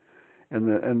 and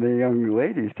the young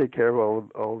ladies take care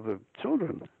of all the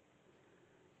children.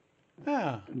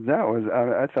 Ah. That was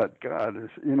I thought, God,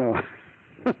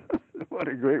 what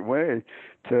a great way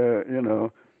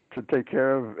to take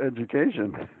care of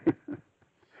education.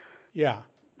 Yeah.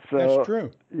 That's So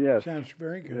true. yes, Sounds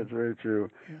very that's good. very true.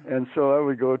 Yeah. And so I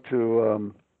would go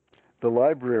to the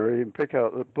library and pick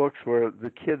out the books where the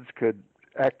kids could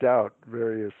act out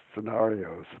various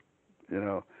scenarios, you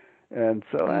know. And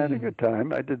so I had a Hmm. good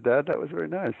time. I did that. That was very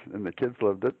nice, and the kids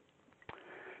loved it.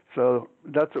 So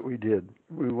that's what we did.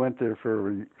 We went there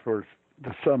for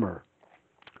the summer.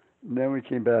 And then we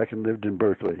came back and lived in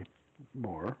Berkeley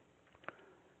more.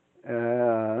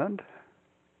 And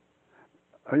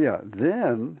Oh yeah.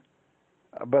 Then,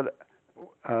 but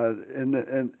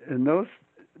in those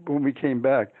when we came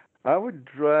back, I would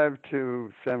drive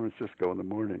to San Francisco in the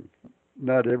morning.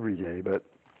 Not every day, but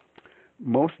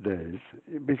most days,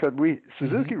 because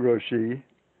Suzuki Roshi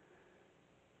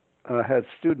had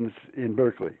students in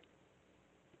Berkeley,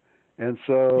 and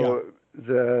so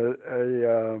the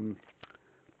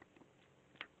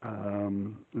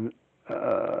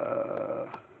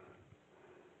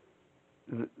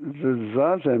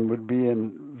zazen would be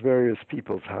in various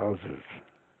people's houses,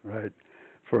 right,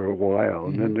 for a while,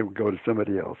 and then they would go to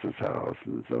somebody else's house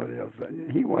and somebody else.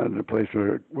 He wanted a place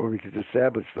where we could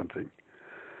establish something.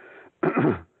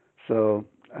 So,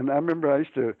 and I remember I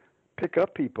used to pick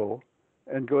up people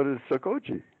and go to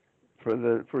Sokoji for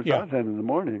zazen in the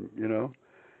morning,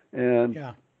 and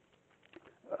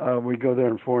we go there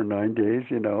in 4 and 9 days,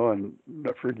 and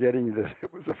not forgetting that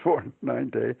it was a 4 and 9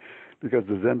 day because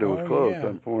the Zendo was closed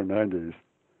on 4 and 9 days.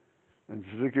 And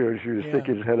Suzuki would stick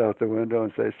his head out the window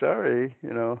and say, sorry,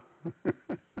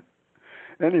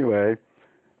 Anyway.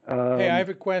 Hey, I have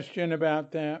a question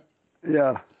about that.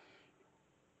 Yeah.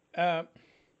 That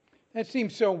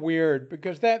seems so weird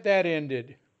because that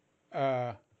ended.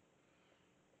 That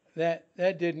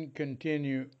didn't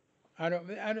continue. I don't.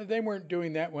 They weren't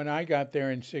doing that when I got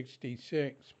there in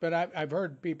 '66. But I've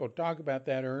heard people talk about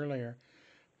that earlier.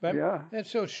 But that's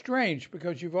so strange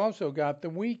because you've also got the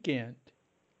weekend.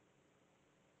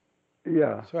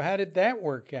 Yeah. So how did that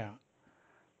work out?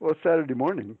 Well, Saturday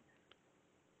morning.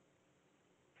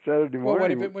 Well,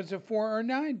 what if it was a 4 or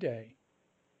 9 day?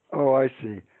 Oh, I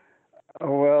see.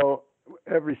 Well,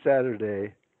 every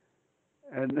Saturday,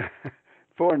 and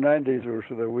 4 and 9 days were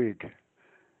for the week,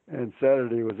 and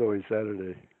Saturday was always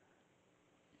Saturday.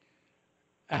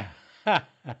 I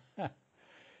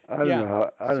don't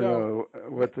know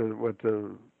what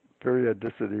the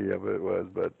periodicity of it was,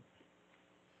 but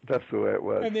that's the way it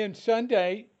was. And then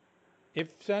Sunday, if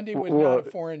Sunday was not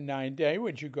a 4 and 9 day,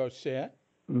 would you go sit?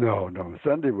 No.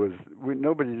 Sunday was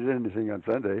nobody did anything on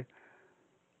Sunday.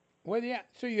 Well, yeah.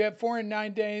 So you have 4 and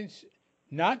 9 days,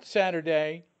 not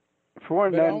Saturday. 4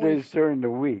 and 9 days during the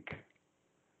week.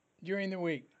 During the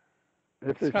week.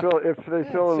 If they fill in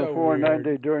the 4 and 9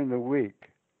 day during the week.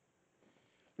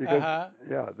 Because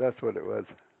that's what it was.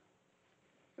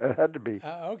 It had to be.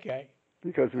 Okay.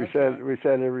 Because we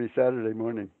sat every Saturday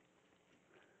morning.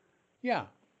 Yeah.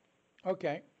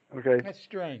 Okay. Okay. That's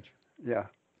strange. Yeah.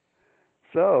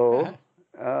 So,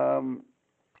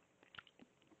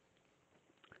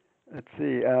 let's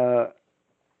see.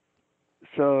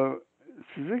 So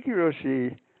Suzuki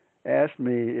Roshi asked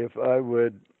me if I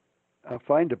would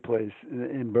find a place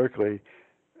in Berkeley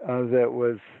that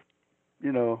was,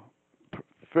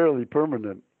 fairly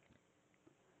permanent.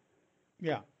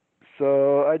 Yeah.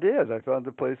 So I did. I found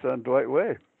a place on Dwight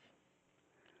Way,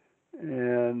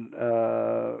 and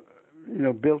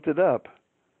built it up.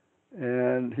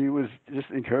 And he was just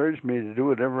encouraged me to do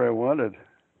whatever I wanted.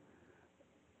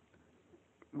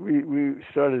 We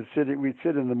started sitting. We'd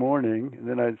sit in the morning, and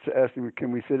then I'd ask him,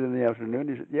 "Can we sit in the afternoon?"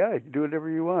 He said, "Yeah, you can do whatever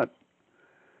you want."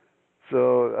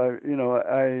 So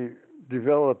I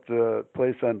developed a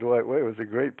place on Dwight Way. It was a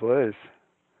great place,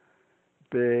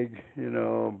 big,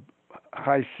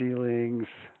 high ceilings,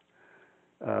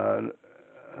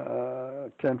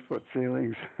 10-foot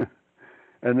ceilings,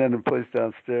 and then a place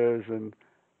downstairs, and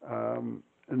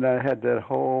I had that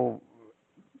whole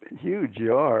huge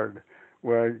yard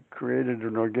where I created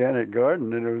an organic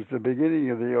garden, and it was the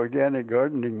beginning of the organic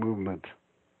gardening movement.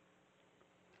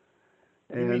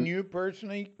 You mean you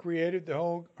personally created the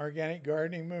whole organic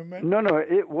gardening movement? No,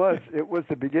 it was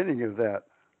the beginning of that.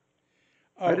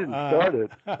 Oh, I didn't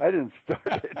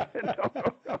start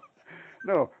it.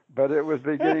 No, but it was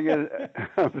the beginning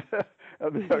of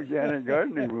the organic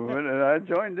gardening movement, and I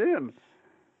joined in.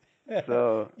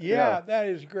 So that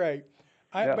is great.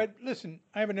 But listen,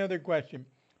 I have another question.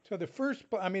 So the first,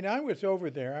 I was over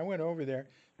there. I went over there.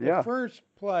 The first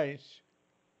place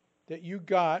that you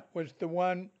got was the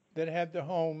one that had the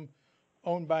home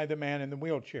owned by the man in the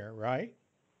wheelchair, right?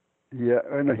 Yeah,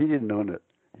 no, he didn't own it.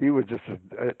 He was just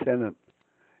a tenant.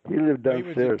 He lived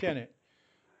downstairs. He was a tenant.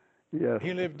 Yes.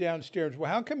 He lived downstairs.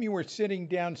 Well, how come you were sitting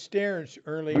downstairs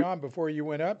early on before you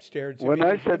went upstairs? When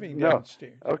I said no,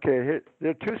 downstairs? Okay,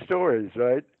 there are 2 stories,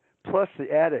 right? Plus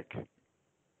the attic.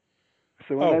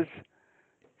 So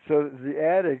so the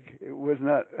attic was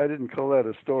not. I didn't call that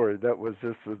a story. That was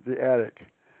just the attic.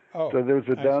 Oh. So there was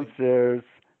a downstairs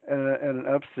and an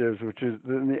upstairs,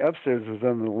 the upstairs was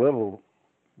on the level,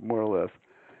 more or less.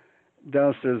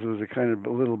 Downstairs was a kind of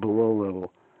a little below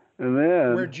level, and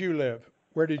then. Where'd you live?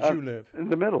 Where did you live? In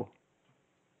the middle.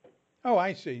 Oh,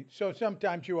 I see. So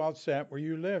sometimes you all sat where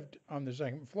you lived on the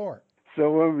second floor.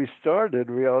 So when we started,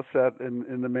 we all sat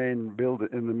in the main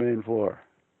in the main floor,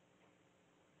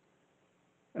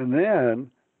 and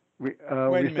then Wait a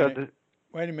we minute. started.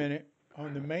 Wait a minute.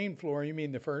 On the main floor, you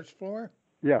mean the first floor?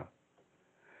 Yeah,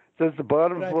 so it's the But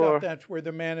bottom I thought floor. that's where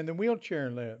the man in the wheelchair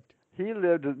lived. He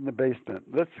lived in the basement.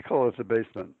 Let's call it the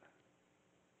basement.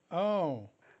 Oh,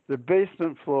 The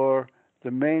basement floor,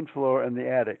 the main floor, and the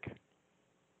attic.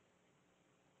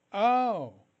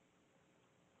 oh.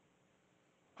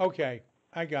 Okay,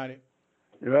 I got it.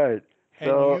 Right. And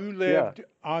So you yeah, lived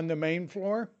on the main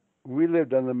floor? we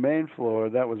lived on the main floor.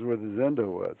 That was where the Zendo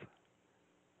was. Yeah,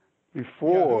 who's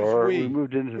Before we we?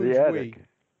 moved into the Who's attic.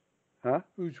 we? Huh?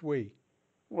 Who's we?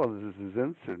 Well, this is the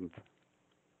Zen students.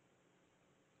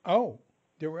 Oh,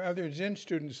 there were other Zen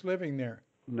students living there.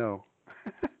 No.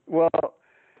 Well,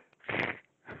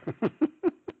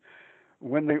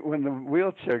 when the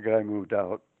wheelchair guy moved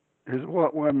out,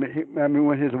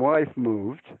 when his wife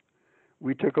moved,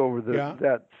 we took over Yeah.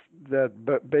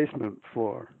 that basement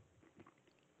floor,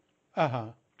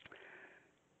 Uh-huh.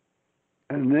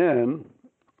 and then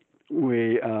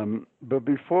but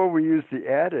before we used the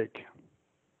attic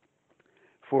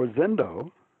for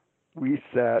Zendo, we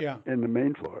sat Yeah, in the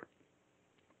main floor,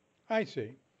 I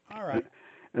see. All right.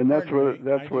 and Pardon me.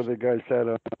 that's where the guy sat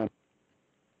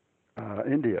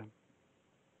on India.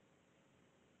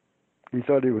 He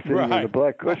thought he was sitting on the Right.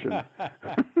 black cushion.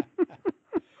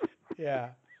 Yeah. Yeah.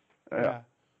 Yeah.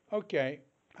 Okay.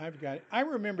 I've got it. I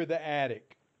remember the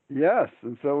attic. Yes,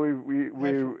 and so That's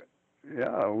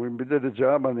we did a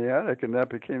job on the attic, and that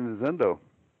became the Zendo.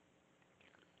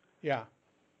 yeah.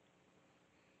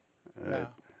 Right. Yeah.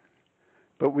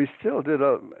 But we still did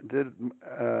for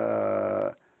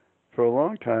a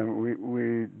long time.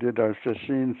 We did our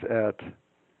sessions at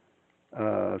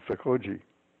Sakoji.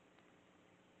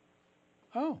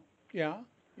 Oh, yeah.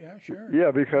 Yeah, sure.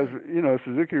 Yeah, because Sure.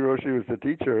 Suzuki Roshi was the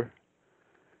teacher,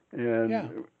 Yeah.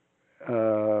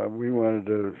 and we wanted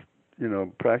to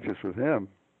practice with him.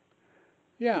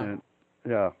 Yeah. And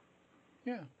yeah,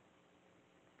 Yeah.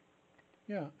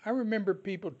 Yeah. I remember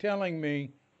people telling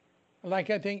me, like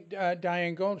I think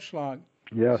Diane Goldschlag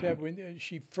yes, said when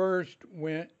she first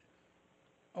went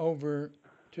over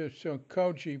to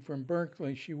Sokoji from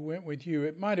Berkeley, she went with you.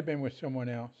 It might have been with someone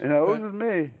else, and it was but with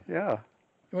me. Yeah,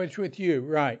 it was with you.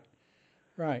 Right.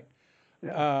 Right.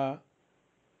 yeah, Uh,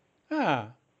 ah.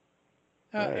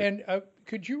 right. And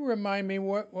could you remind me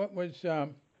what was?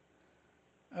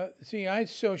 See, I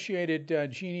associated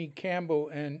Jeannie Campbell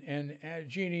and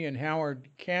Jeannie and Howard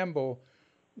Campbell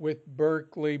with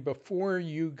Berkeley before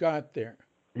you got there.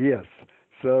 Yes.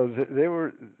 So they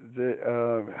were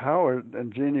Howard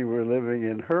and Jeannie were living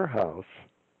in her house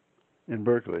in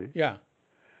Berkeley, Yeah.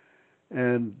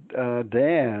 and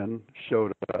Dan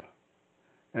showed up,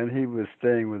 and he was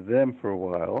staying with them for a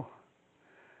while,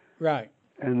 Right.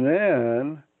 and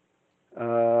then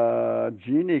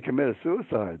Jeannie committed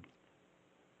suicide.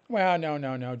 Well,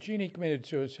 no. Jeannie committed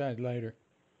suicide later.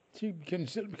 She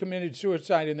committed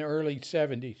suicide in the early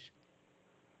 70s.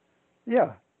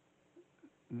 Yeah,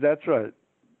 that's right.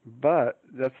 But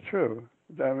that's true.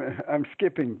 I'm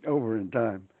skipping over in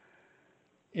time.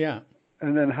 Yeah.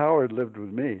 And then Howard lived with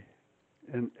me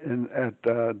in at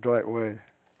Dwight Way.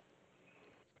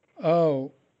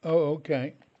 Oh. Oh.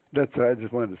 Okay. That's right. I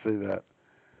just wanted to say that.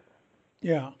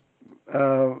 Yeah.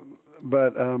 Uh,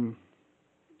 but I'm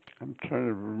trying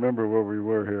to remember where we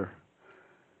were here.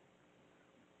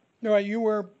 No, you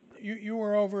were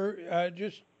over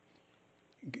just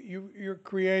you're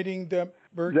creating the That's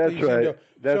Berkeley right. Zendo.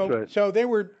 That's right. So they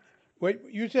were what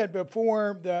you said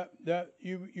before the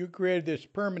you created this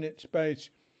permanent space.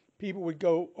 People would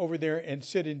go over there and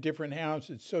sit in different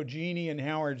houses. So Jeannie and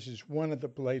Howard's is one of the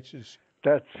places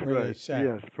That's where they right. sat.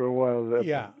 Yes, for a while.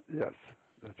 Yeah, Yes,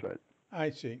 that's right. I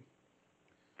see.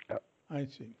 Yeah. I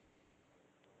see.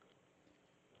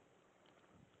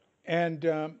 And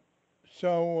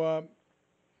so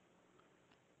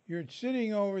you're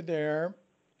sitting over there,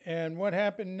 and what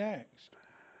happened next?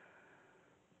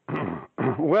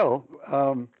 Well,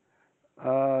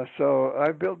 so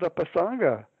I built up a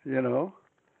sangha, and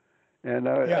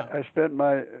Yeah. I spent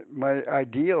my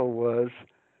ideal was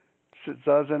sit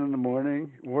zazen in the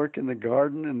morning, work in the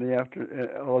garden in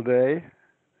the all day.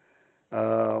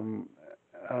 Um,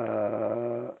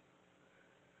 uh,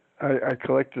 I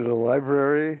collected a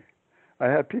library. I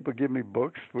had people give me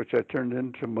books, which I turned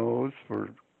into Mo's for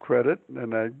credit,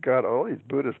 and I got all these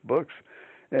Buddhist books,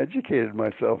 educated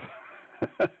myself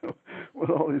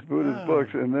with all these Buddhist Ah. books,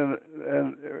 and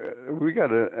we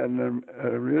got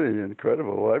a really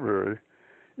incredible library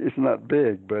It's not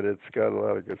big, but it's got a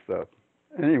lot of good stuff.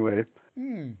 Anyway,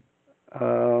 Hmm.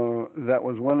 that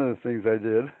was one of the things I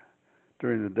did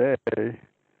during the day.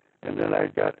 And then I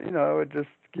got, I would just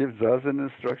give zazen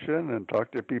instruction and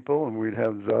talk to people, and we'd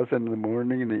have zazen in the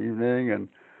morning and the evening,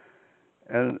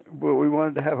 but we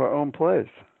wanted to have our own place,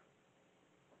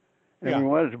 and we Yeah.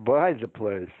 wanted to buy the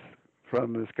place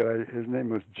from this guy. His name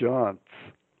was Johns.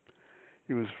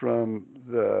 He was from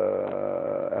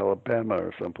the Alabama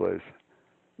or someplace,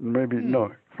 maybe Hmm.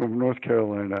 no, from North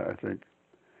Carolina, I think.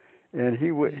 And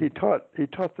he taught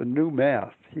the new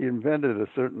math. He invented a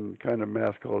certain kind of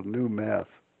math called new math.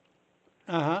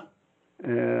 Uh-huh.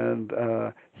 And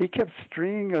he kept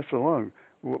stringing us along.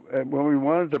 When we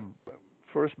wanted to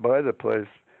first buy the place,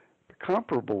 the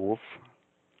comparables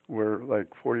were like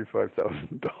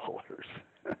 $45,000,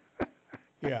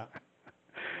 Yeah.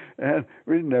 and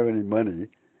we didn't have any money.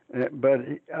 But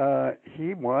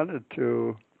he wanted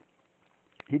to.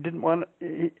 He didn't want.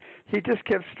 He just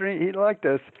kept stringing. He liked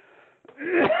us,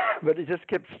 but he just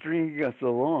kept stringing us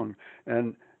along.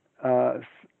 And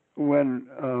when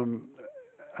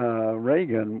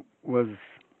Reagan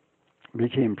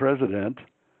became president,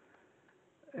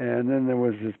 and then there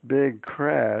was this big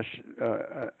crash.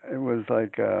 It was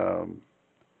like, I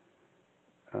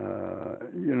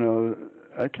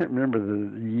can't remember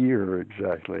the year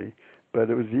exactly, but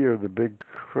it was the year of the big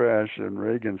crash in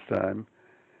Reagan's time,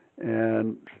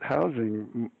 and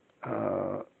housing.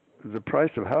 The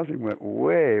price of housing went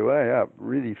way, way up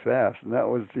really fast, and that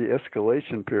was the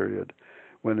escalation period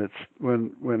when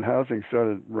housing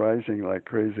started rising like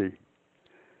crazy,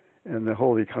 and the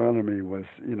whole economy was,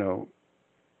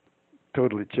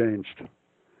 totally changed,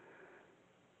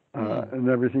 and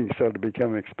everything started to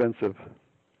become expensive.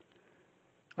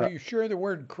 Are you sure the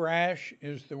word crash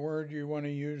is the word you want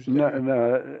to use No, there?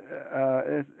 no,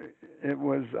 it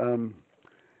was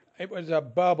It was a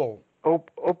bubble.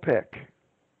 OPEC.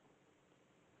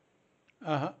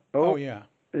 Uh-huh. Oh, O, yeah.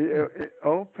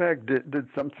 OPEC did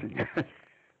something.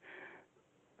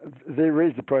 They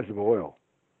raised the price of oil.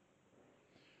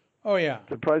 Oh, yeah.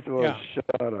 The price of oil Yeah.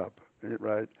 shot up,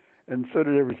 right? And so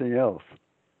did everything else.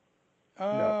 Yeah,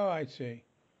 Oh, I see.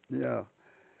 yeah.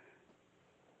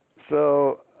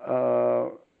 So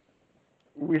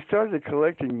we started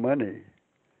collecting money,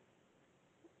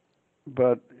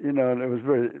 but it was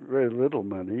very, very little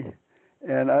money.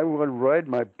 And I would ride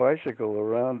my bicycle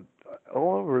around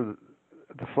all over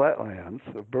the flatlands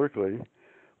of Berkeley,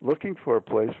 looking for a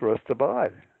place for us to buy,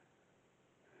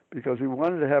 because we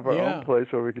wanted to have our own Yeah.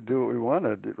 place where we could do what we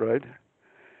wanted, right?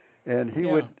 And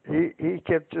Yeah. he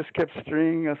kept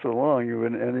stringing us along,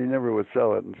 and he never would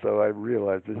sell it. And so I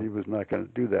realized that he was not going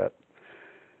to do that.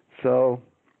 So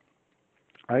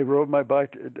I rode my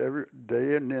bike every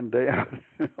day in and day out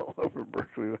all over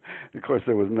Berkeley. Of course,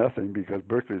 there was nothing because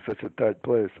Berkeley is such a tight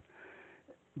place.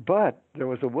 But there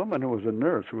was a woman who was a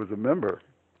nurse who was a member,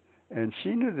 and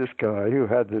she knew this guy who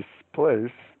had this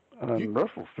place Do, on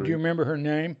Russell do you Street. remember her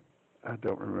name? I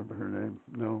don't remember her name.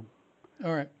 No.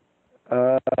 All right.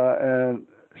 And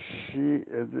she,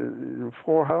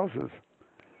 4 houses,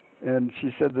 and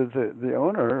she said that the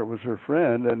owner was her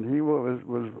friend, and he was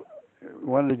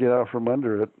wanted to get out from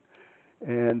under it,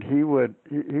 and he would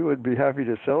be happy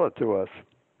to sell it to us.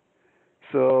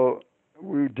 So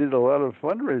we did a lot of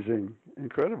fundraising,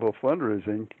 incredible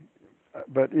fundraising.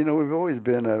 But we've always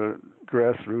been a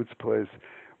grassroots place.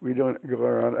 We don't go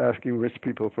around asking rich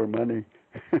people for money.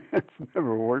 It's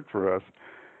never worked for us.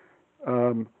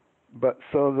 But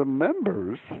so the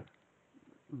members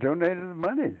donated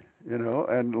money,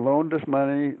 and loaned us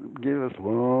money, gave us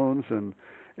loans and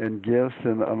gifts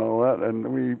and all that. And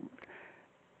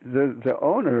the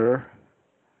owner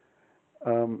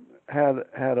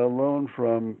had a loan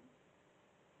from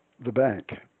the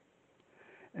bank.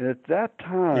 And at that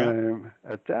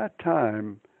Yeah.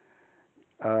 time,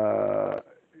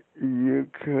 you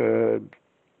could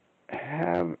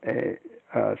have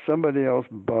somebody else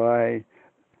buy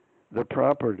the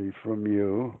property from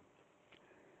you,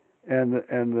 and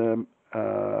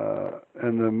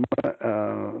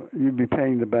you'd be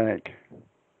paying the bank.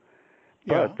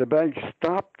 Yeah. But the bank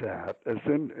stopped that as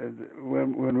soon as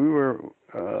when we were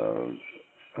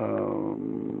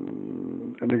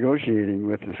negotiating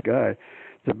with this guy.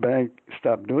 The bank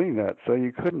stopped doing that, so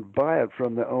you couldn't buy it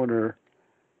from the owner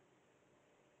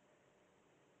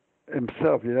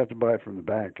himself. You'd have to buy it from the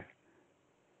bank.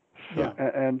 Yeah.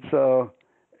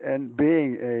 And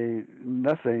being a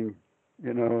nothing,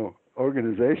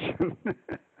 organization,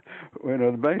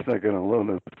 the bank's not going to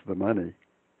loan us the money,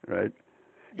 right?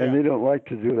 And Yeah. they don't like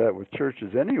to do that with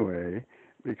churches anyway,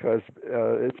 because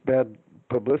it's bad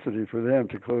publicity for them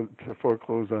to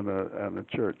foreclose on a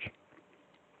church.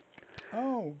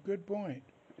 Oh, good point.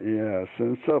 Yes,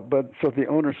 and so the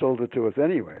owner sold it to us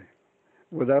anyway,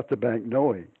 without the bank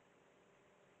knowing.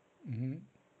 Mm-hmm.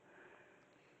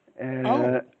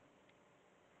 And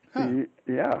Huh.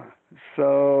 yeah,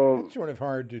 so That's sort of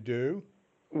hard to do.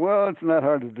 well, it's not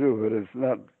hard to do, but it's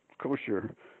not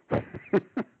kosher.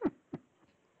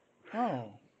 Oh,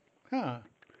 huh.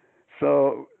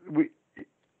 So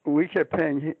we kept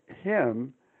paying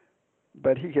him,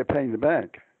 but he kept paying the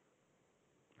bank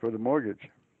for the mortgage.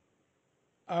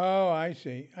 Oh, I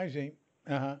see. I see.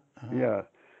 Uh-huh. Uh-huh. Yeah.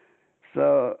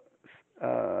 So,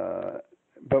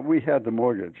 but we had the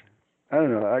mortgage. I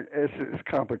don't know. It's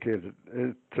complicated.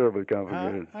 It's terribly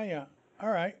complicated. Yeah. All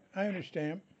right. I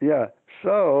understand. Yeah.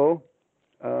 So,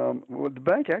 well, the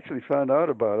bank actually found out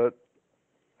about it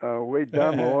way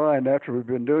down the line after we've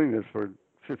been doing this for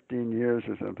 15 years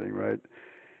or something, right?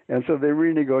 And so they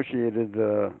renegotiated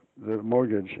the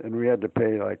mortgage, and we had to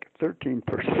pay like 13%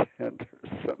 or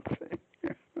something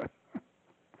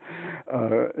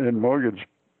in mortgage,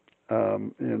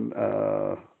 in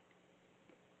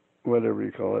whatever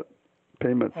you call it,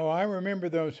 payments. Oh, I remember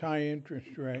those high interest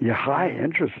rates. Yeah, high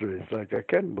interest rates. Like I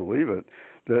couldn't believe it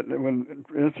that when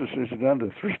interest rates are down to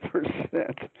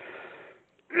 3%.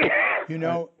 You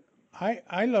know,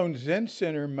 I loaned Zen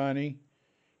Center money,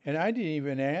 and I didn't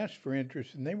even ask for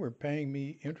interest, and they were paying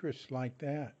me interest like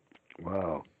that.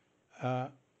 Wow. Uh,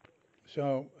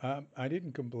 I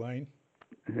didn't complain.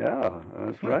 Yeah,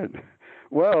 that's right.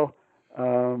 Well,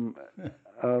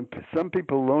 some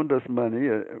people loaned us money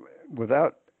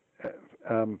without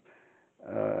um,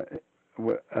 uh,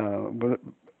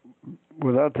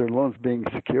 without their loans being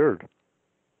secured.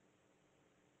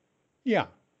 Yeah,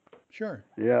 sure.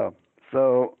 Yeah.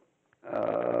 So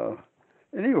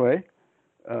anyway,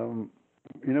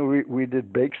 we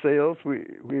did bake sales.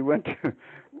 We went to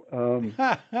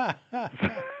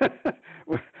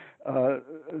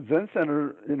Zen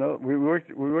Center. We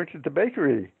worked at the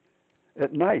bakery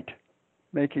at night,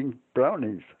 making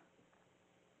brownies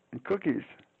and cookies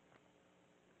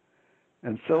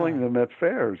and selling them at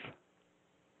fairs.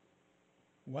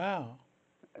 Wow.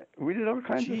 We did all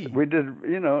kinds Gee. of. We did,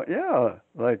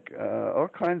 like all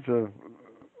kinds of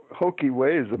hokey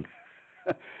ways of.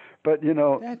 But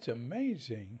That's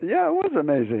amazing. yeah, it was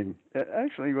amazing. It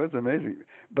actually was amazing.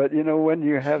 But when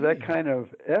you have that kind of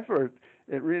effort,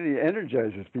 it really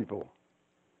energizes people.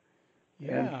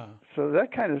 Yeah. And so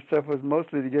that kind of stuff was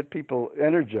mostly to get people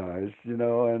energized,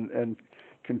 and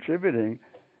contributing,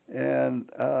 and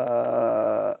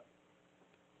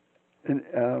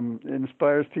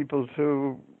inspires people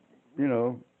to,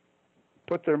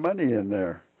 put their money in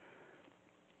there.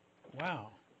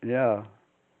 Wow. Yeah.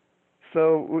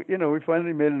 So we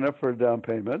finally made enough for a down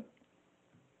payment,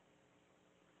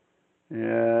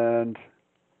 and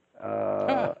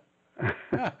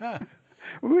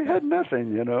we had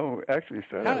nothing. Actually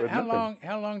started out with nothing.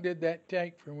 How long did that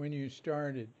take from when you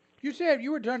started? You said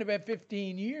you were talking about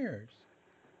 15 years.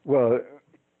 Well,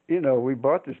 we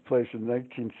bought this place in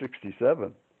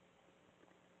 1967.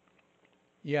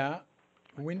 Yeah.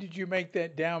 When did you make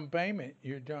that down payment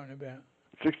you're talking about?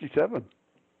 67.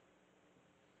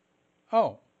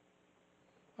 Oh.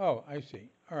 Oh, I see.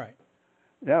 All right.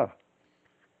 Yeah.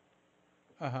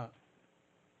 Uh-huh.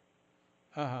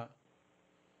 Uh-huh.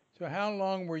 So how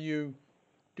long were you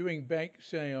doing bake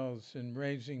sales and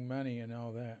raising money and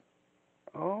all that?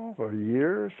 Oh, a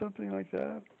year or something like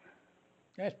that.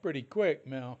 That's pretty quick,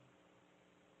 Mel.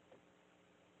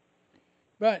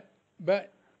 But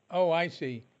oh, I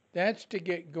see. That's to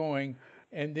get going,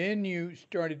 and then you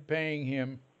started paying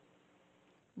him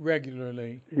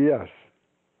regularly. Yes.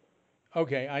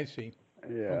 Okay, I see.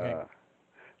 Yeah. Okay.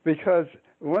 Because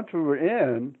once we were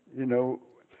in,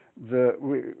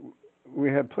 we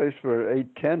had place for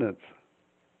 8 tenants,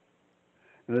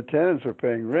 and the tenants were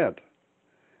paying rent,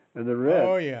 and the rent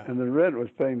Oh yeah. and the rent was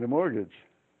paying the mortgage.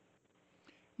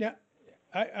 Now,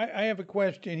 I have a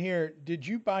question here. Did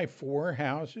you buy 4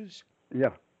 houses?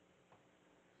 Yeah.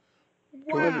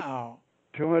 Wow.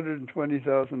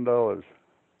 $220,000.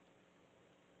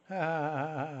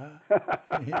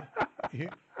 You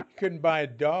couldn't buy a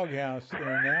doghouse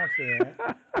there now for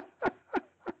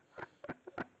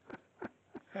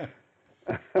that.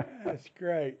 That's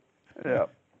great. Yeah.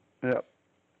 Yeah.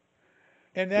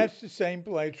 And that's the same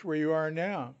place where you are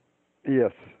now.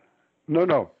 Yes.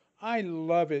 No. I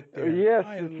love it there. Yes,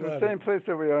 I it's the love same it. place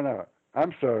that we are now.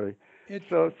 I'm sorry. It's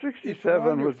So it's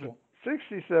 67 was wonderful.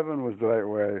 67 was the right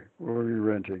way we were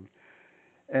renting,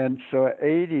 and so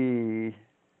 80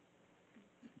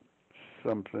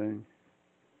 something.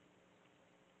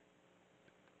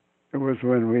 It was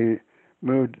when we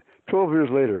moved 12 years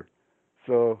later.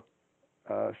 So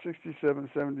 67,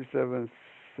 77,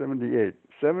 78.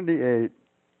 78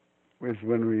 was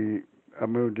when we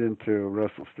moved into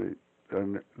Russell Street,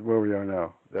 and where we are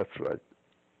now. That's right.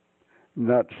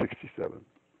 Not 67.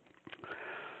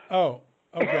 Oh,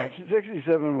 okay.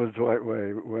 67 was Dwight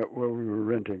Way, where we were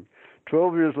renting.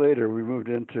 12 years later, we moved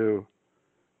into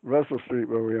Russell Street,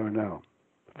 where we are now.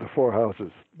 The 4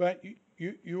 houses. But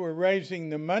you were raising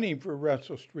the money for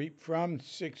Russell Street from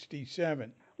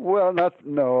 67. Well,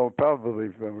 probably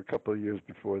from a couple of years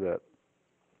before that.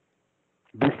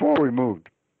 Before we moved.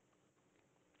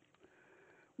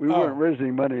 We weren't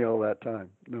raising money all that time.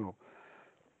 No.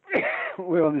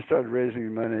 We only started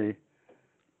raising money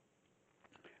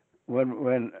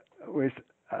when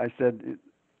I said,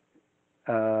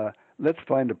 let's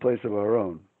find a place of our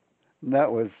own. And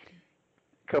that was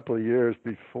a couple of years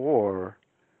before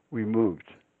we moved.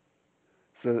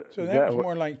 So that was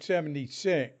more like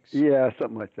 76. Yeah,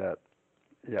 something like that.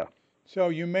 Yeah. So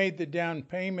you made the down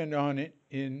payment on it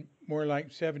in more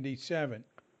like 77.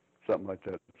 Something like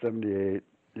that. 78.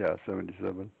 Yeah,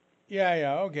 77.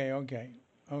 Yeah. Okay.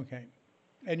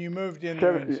 And you moved in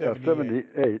there in 78.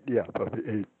 78. Yeah,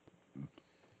 probably 8.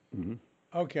 Mm-hmm.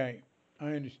 Okay,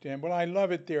 I understand. Well, I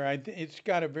love it there. It's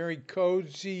got a very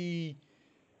cozy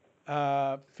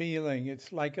feeling.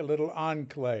 It's like a little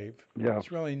enclave. Yeah.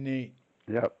 It's really neat.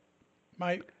 Yeah.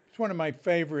 It's one of my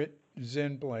favorite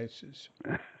Zen places.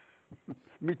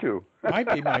 Me too.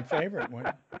 Might be my favorite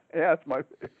one. Yeah, it's my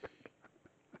favorite.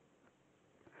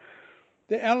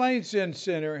 The LA Zen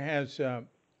Center has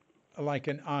like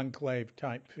an enclave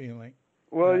type feeling.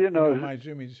 Well,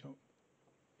 Maizumi's home.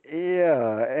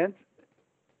 Yeah, and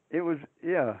it was,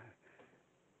 yeah.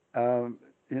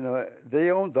 They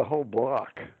owned the whole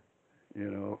block,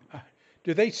 Do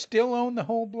they still own the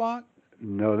whole block?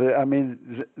 No,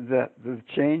 the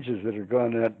changes that are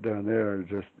going on down there are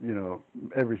just,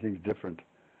 everything's different.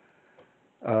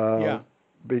 Yeah.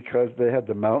 Because they had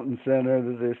the mountain center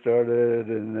that they started,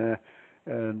 and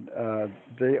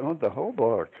they owned the whole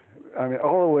block.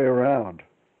 All the way around.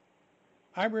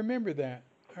 I remember that.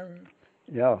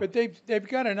 Yeah. But they've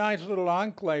got a nice little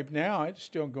enclave now. It's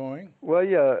still going. Well,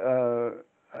 yeah.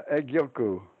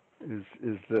 Egyoku is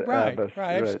the abbess.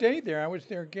 Right. I've stayed there. I was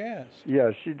their guest.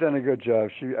 Yeah, she's done a good job.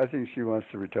 I think she wants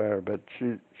to retire, but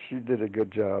she did a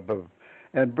good job of.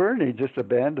 And Bernie just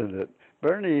abandoned it.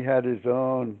 Bernie had his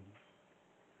own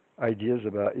ideas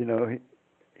about.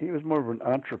 He was more of an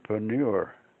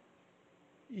entrepreneur.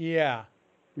 Yeah.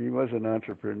 He was an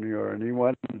entrepreneur, and he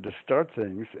wanted to start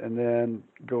things and then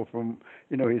go from,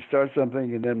 he start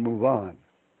something and then move on.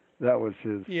 That was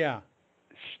his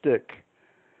shtick.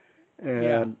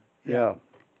 And yeah,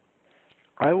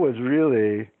 I was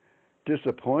really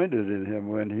disappointed in him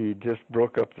when he just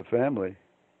broke up the family.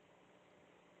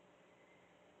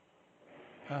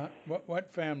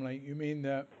 What family? You mean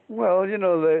the? Well,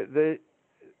 they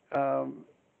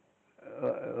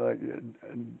like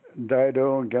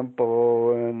Daido and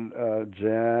Genpo and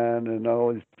Jan and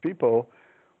all these people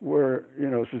were,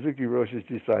 Suzuki Roshi's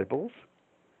disciples.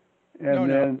 And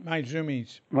then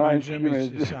Maizumi's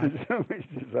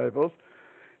disciples.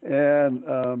 And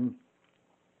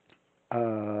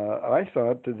I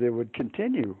thought that they would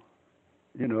continue,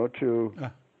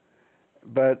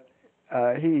 but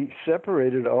he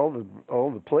separated all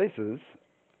the places,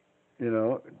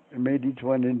 and made each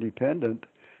one independent.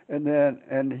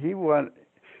 And he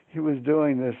was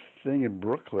doing this thing in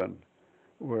Brooklyn,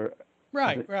 where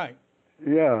right.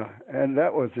 Yeah, and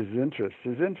that was his interest.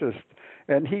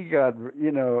 And he got,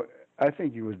 I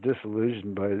think he was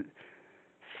disillusioned by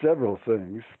several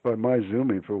things, by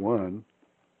Maizumi for one,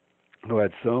 who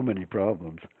had so many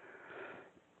problems,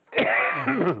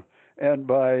 and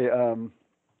by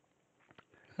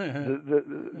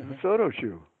the Soto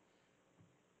shoe.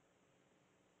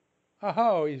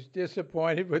 Oh, he's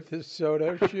disappointed with the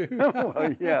Soto shoe.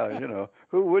 Well, yeah,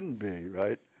 who wouldn't be,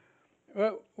 right?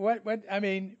 Well,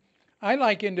 I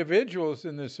like individuals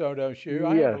in the Soto shoe.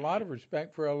 I have a lot of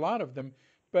respect for a lot of them.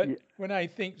 But when I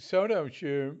think Soto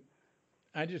shoe,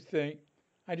 I just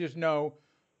know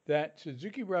that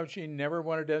Suzuki Roshi never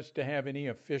wanted us to have any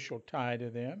official tie to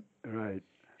them. Right.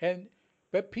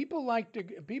 But people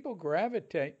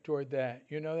gravitate toward that.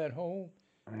 That whole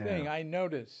thing. I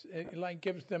notice it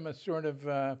gives them a sort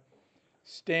of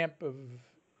stamp of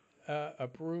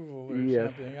approval or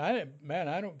something. I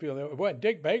don't feel that. Well,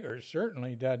 Dick Baker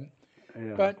certainly doesn't.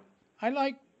 Yeah. But I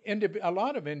like a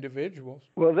lot of individuals.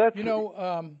 Well, that's go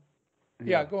on.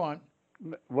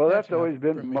 Well, that's always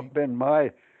been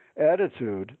my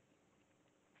attitude.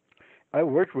 I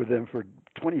worked with them for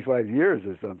 25 years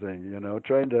or something,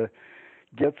 trying to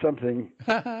get something,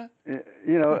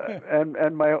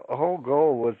 and my whole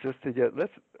goal was just to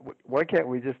why can't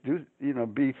we just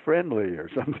be friendly or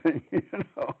something,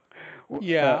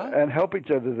 Yeah. and help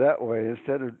each other that way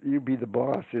instead of you be the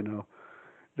boss,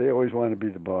 They always want to be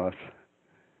the boss.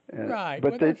 Right.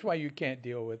 But Well, that's why you can't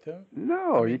deal with them. I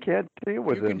no, you mean, can't deal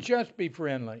with you can them. just be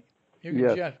friendly. You can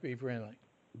Yes, just be friendly.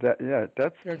 that's,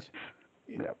 There's,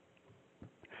 yeah.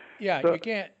 yeah, So, you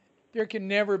can't. There can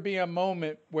never be a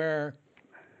moment where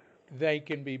they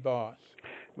can be boss.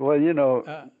 well,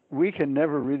 Uh, we can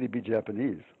never really be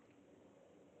Japanese.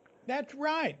 that's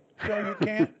right. So you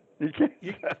can't. You can't.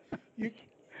 You you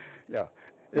Yeah,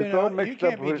 it's all you mixed up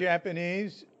can't be with.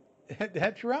 Japanese.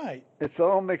 That's right. It's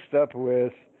all mixed up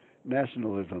with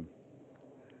nationalism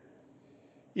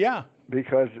Yeah.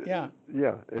 because, Yeah.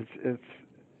 yeah, it's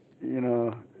you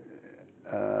know,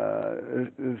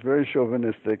 it's very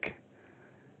chauvinistic,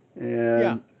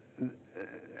 Yeah. and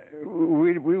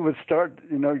we would start,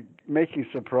 making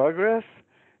some progress,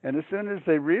 and as soon as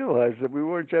they realized that we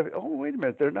weren't Japanese, oh wait a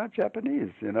minute, they're not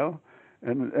Japanese,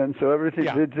 and so everything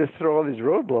Yeah. they just throw all these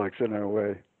roadblocks in our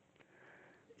way.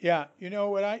 Yeah. You know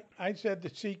what I said the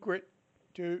secret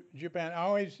to Japan. I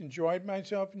always enjoyed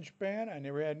myself in Japan. I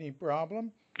never had any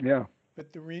problem. Yeah.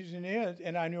 But the reason is,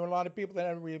 and I knew a lot of people that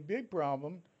had a really big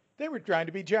problem, they were trying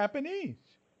to be Japanese.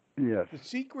 Yes. The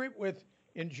secret with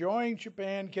enjoying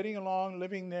Japan, getting along,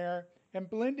 living there, and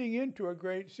blending into a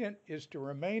great extent is to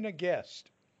remain a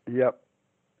guest. Yep.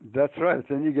 That's right.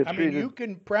 Then you get I mean, treated. you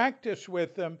can practice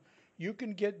with them, you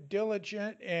can get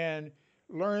diligent and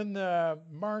learn the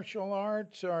martial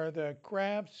arts or the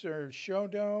crafts or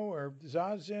shodo or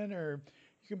zazen, or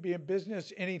you can be in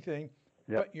business, anything,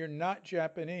 Yep. but you're not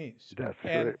Japanese. That's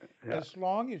And correct. Yeah. as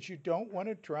long as you don't want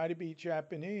to try to be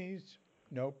Japanese,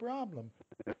 no problem.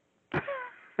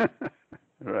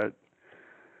 Right.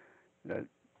 Right.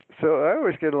 So I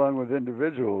always get along with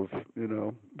individuals,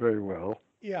 very well,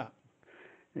 Yeah,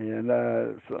 and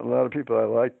so a lot of people I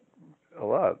like a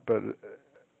lot, but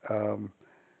um,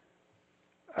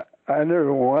 I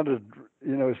never wanted,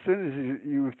 as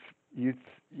soon as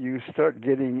you start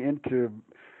getting into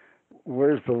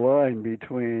where's the line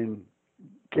between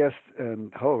guest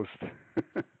and host,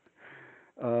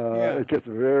 yeah, it gets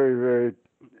very, very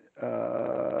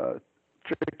uh,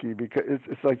 tricky because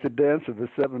it's like the dance of the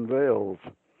seven veils.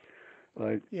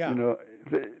 Like, yeah,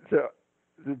 they're,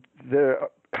 they're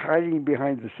hiding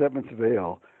behind the seventh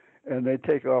veil, and they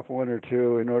take off one or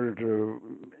two in order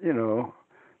to,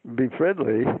 be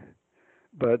friendly,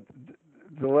 but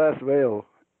the last veil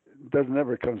doesn't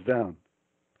ever comes down.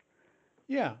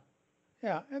 yeah,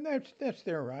 yeah. And that's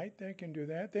their right. They can do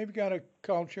that. They've got a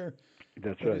culture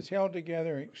That's that right. is held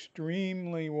together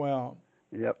extremely well.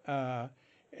 Yep. Uh,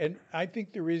 and I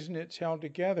think the reason it's held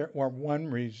together, or one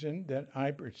reason that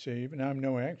I perceive, and I'm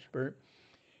no expert,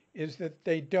 is that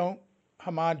they don't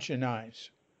homogenize.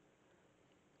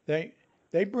 They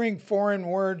they bring foreign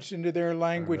words into their All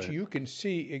language. right. You can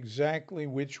see exactly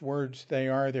which words they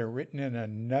are. They're written in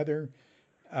another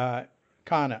uh,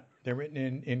 kana. They're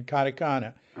written in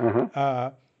katakana. Uh-huh.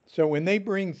 Uh, so when they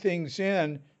bring things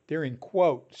in, they're in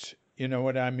quotes. You know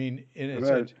what I mean? In a Right.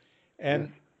 sense, Yes.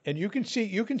 and you can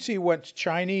see what's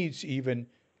Chinese even,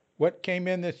 what came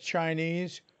in that's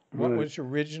Chinese, what Right. was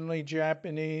originally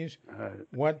Japanese, Right.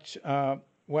 what's uh,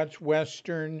 what's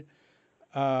Western,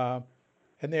 uh,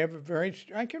 and they have a very.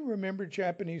 I can remember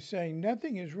Japanese saying,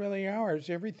 "Nothing is really ours.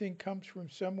 Everything comes from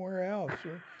somewhere else."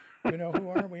 Or, who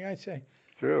are we?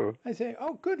 True. I say,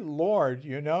 "Oh, good Lord,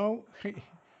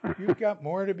 you've got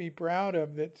more to be proud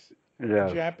of that's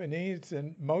Yes. Japanese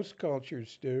than most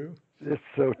cultures do." It's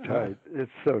so Uh, tight.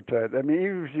 It's so tight. I mean,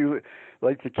 even if you,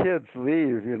 like the kids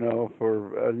leave,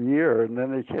 for a year, and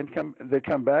then they can't come. They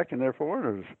come back and they're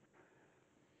foreigners.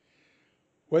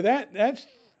 well,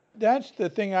 that's the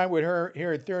thing I would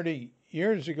hear 30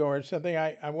 years ago or something.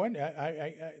 I wonder.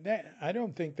 I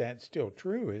don't think that's still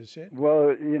true, is it?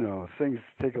 Well, things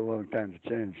take a long time to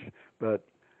change, but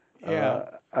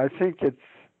Yeah. I think it's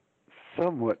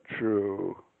somewhat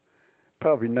true.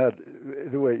 Probably not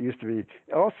the way it used to be.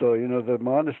 Also, the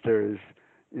monasteries.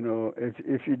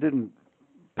 If you didn't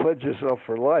pledge yourself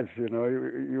for life,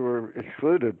 you were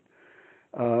excluded.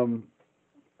 Um,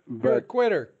 You're a but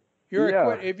quitter. You're a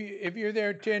yeah, quit. If you're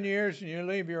there 10 years and you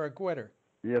leave, you're a quitter.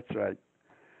 that's right.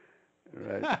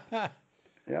 Right.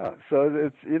 Yeah. So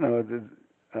it's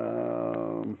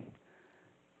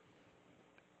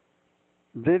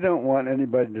they don't want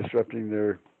anybody disrupting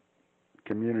their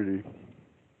community.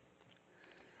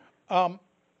 um,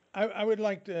 I would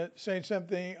like to say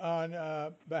something on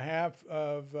behalf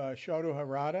of Shoto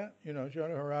Harada. You know,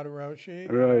 Shoto Harada Roshi.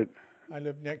 Right. I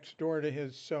lived next door to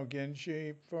his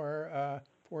Sogenji for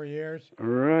 4 years.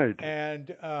 Right.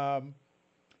 And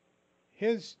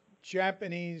his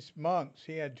Japanese monks,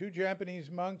 he had two Japanese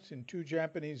monks and two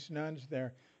Japanese nuns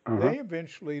there. Uh-huh. They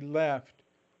eventually left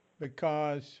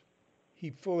because he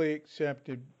fully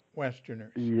accepted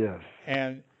Westerners. Yes.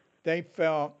 And they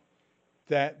felt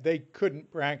that they couldn't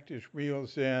practice real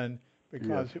Zen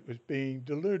Yes. because it was being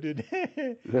diluted.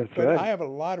 That's But I right. have a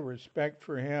lot of respect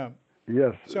for him.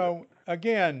 Yes. So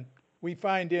again, we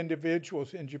find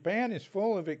individuals, and Japan is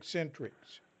full of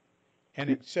eccentrics and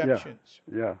Yeah. exceptions.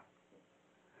 Yeah.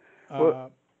 Well, Uh,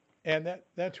 and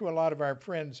that's who a lot of our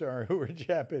friends are who are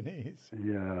Japanese.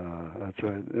 yeah, that's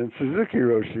right. And Suzuki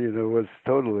Roshi, was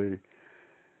totally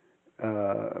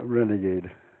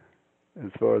renegade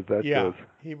as far as that Yeah, goes.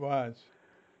 he was.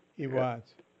 He Yeah.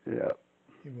 was. Yeah.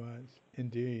 He was.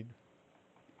 Indeed.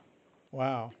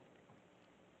 Wow.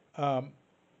 Um,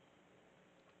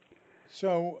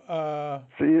 so,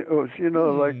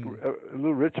 Like hmm.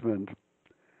 Lou Richmond,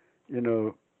 you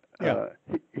know, Yeah.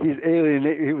 he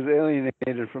was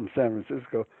alienated from San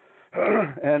Francisco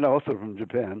and also from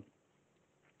Japan.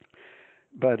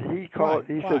 But Why? he said, Why?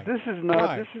 this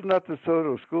Why? is not the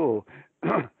Soto school.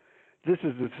 This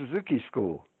is the Suzuki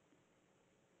school.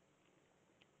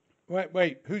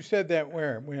 Wait. Who said that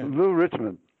where? When? Lou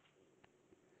Richmond.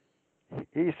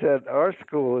 He said, our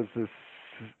school is the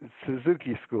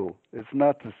Suzuki school. It's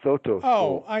not the Soto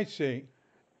Oh, school. I see.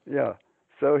 Yeah.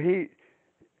 So he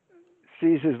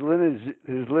sees his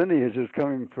lineage is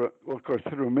coming from, well, of course,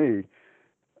 through me,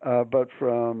 but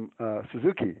from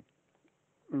Suzuki,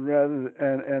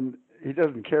 and he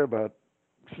doesn't care about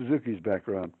Suzuki's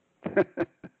background.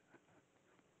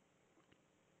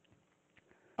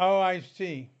 Oh, I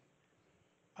see.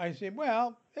 I see.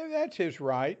 Well, that's his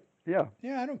right. Yeah,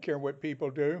 Yeah, I don't care what people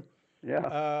do.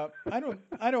 yeah,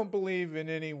 I don't believe in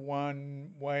any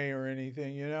one way or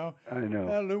anything. I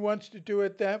know. Lou wants to do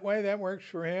it that way. That works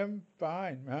for him.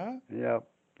 Fine, huh? Yeah,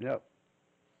 yeah,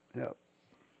 yeah,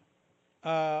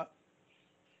 Uh,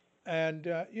 and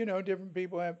different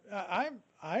people have.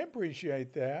 I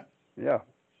appreciate that. yeah,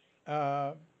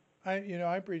 Uh, I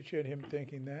appreciate him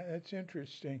thinking that. That's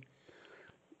interesting.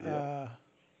 yeah. Uh,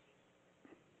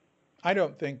 I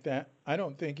don't think that. I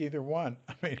don't think either one.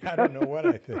 I mean, I don't know what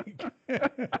I think.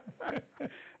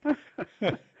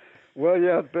 Well,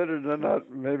 yeah, it's better to not,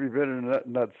 maybe better to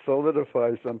not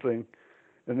solidify something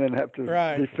and then have to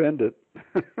Right. defend it.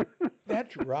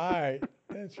 That's right.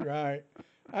 That's right.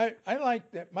 I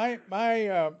like that. My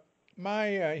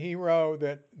hero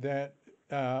that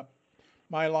uh,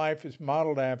 my life is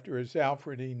modeled after is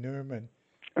Alfred E. Newman.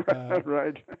 Uh,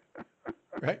 Right.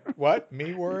 right? What?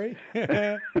 Me worry?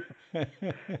 I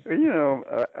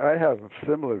have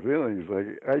similar feelings.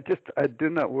 Like I do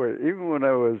not worry. Even when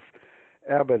I was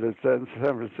abbot at San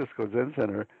Francisco Zen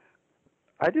Center,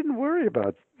 I didn't worry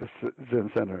about the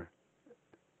Zen Center.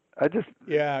 I just,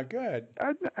 Yeah. Good.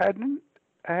 I didn't,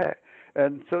 I,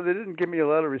 and so they didn't give me a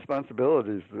lot of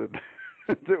responsibilities that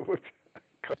that would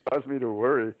cause me to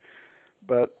worry.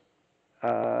 But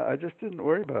I just didn't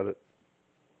worry about it.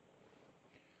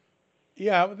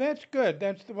 Yeah. Well, that's good.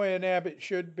 That's the way an abbot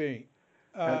should be.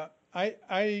 And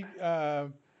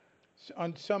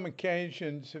On some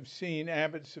occasions have seen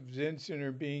abbots of Zen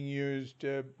Center being used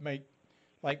to make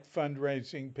like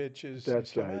fundraising pitches and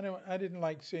that's stuff. right. I didn't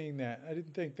like seeing that. I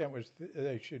didn't think that was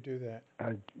they should do that.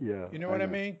 Yeah, You know I what I know.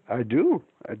 mean? I do.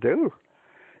 I do.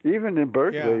 Even in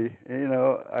Yeah, Berkeley,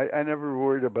 I never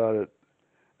worried about it.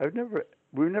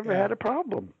 We've never yeah. had a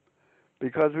problem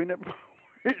because we never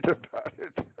worried about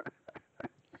it.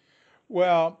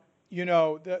 Well,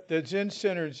 the Zen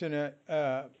Center's in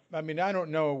a. I mean, I don't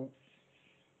know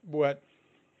what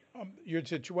your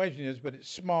situation is, but it's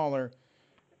smaller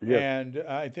Yes, and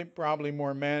I think probably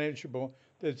more manageable.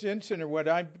 The Zen Center, what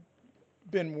I've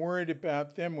been worried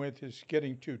about them with is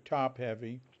getting too top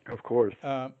heavy. of course.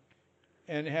 Uh,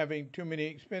 and having too many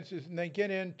expenses, and they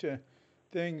get into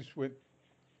things with.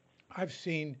 I've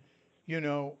seen, you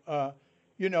know, uh,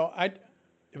 you know, I,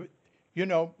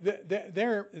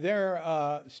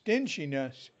 their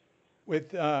stinginess with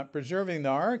preserving the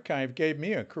archive gave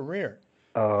me a career,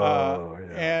 Oh,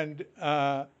 yeah. and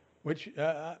which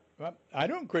I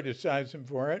don't criticize them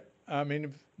for it. I mean,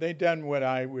 if they done what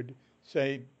I would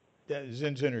say that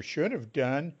Zen Center should have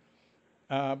done,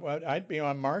 well, I'd be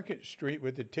on Market Street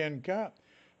with a tin cup.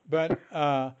 But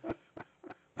uh,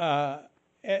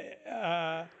 eh,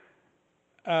 uh,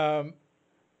 um,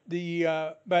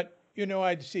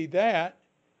 I'd see that,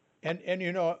 and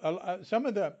some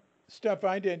of the stuff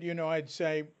I did, I'd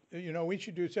say, we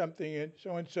should do something and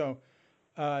so and so.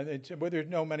 They'd say, well, there's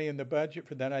no money in the budget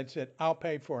for that. I'd said, I'll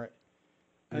pay for it.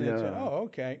 And they'd say, Yeah. oh,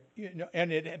 okay.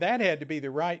 And that had to be the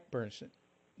right person.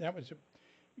 That was,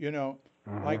 you know,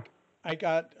 Uh-huh. like I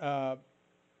got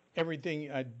everything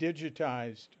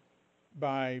digitized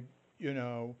by, you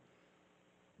know,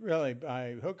 really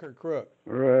by hook or crook.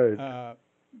 Right. Uh,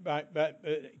 but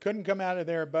it couldn't come out of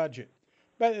their budget.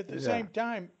 But at the Yeah. same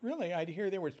time, really, I'd hear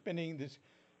they were spending this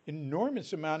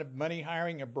enormous amount of money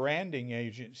hiring a branding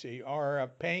agency or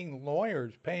paying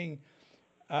lawyers, paying,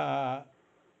 uh,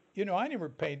 I never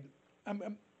paid.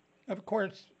 Of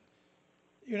course,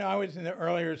 I was in the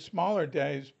earlier, smaller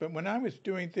days, but when I was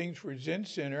doing things for Zen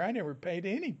Center, I never paid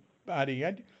anybody.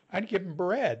 I'd give them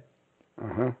bread.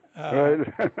 Uh-huh. Uh,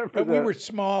 Right. I remember but we that. were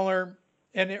smaller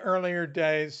in the earlier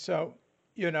days, so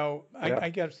Yeah. I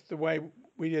guess the way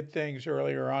we did things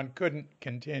earlier on couldn't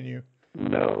continue.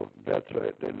 No, that's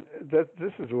right. And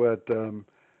this is what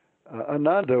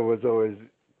Ananda was always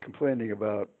complaining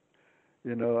about.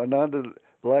 Ananda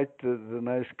liked the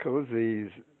nice cozy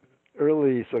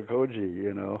early Sokoji,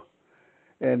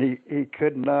 and he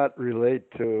could not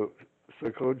relate to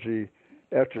Sokoji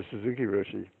after Suzuki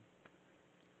Roshi.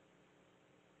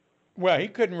 Well, he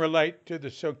couldn't relate to the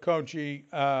Sokoji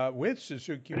with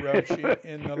Suzuki Roshi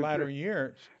in the latter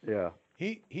years. Yeah.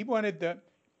 He wanted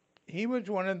he was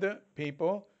one of the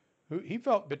people who he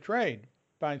felt betrayed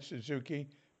by Suzuki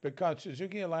because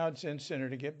Suzuki allowed Zen Center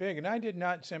to get big. And I did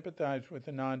not sympathize with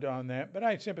Ananda on that, but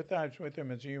I sympathized with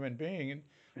him as a human being.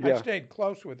 And I Yeah. stayed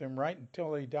close with him right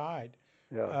until he died.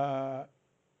 Yeah. Uh,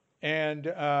 and,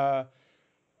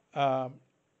 um,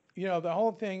 the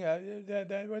whole thing,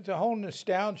 that was a whole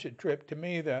nostalgia trip to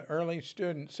me, the early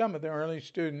students, some of the early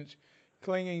students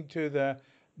clinging to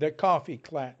the coffee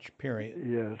klatch period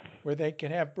Yes. where they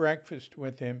could have breakfast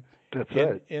with him That's in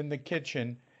right. in the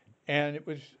kitchen, and it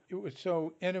was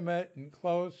so intimate and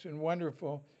close and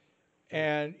wonderful.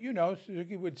 And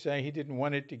Suzuki would say he didn't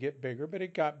want it to get bigger, but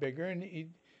it got bigger, and he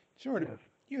sort of,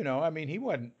 Yes. I mean, he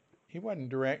wasn't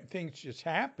direct. Things just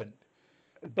happened.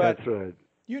 That's But right.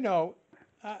 you know,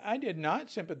 I did not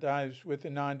sympathize with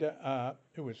Ananda,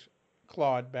 who was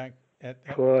Claude back at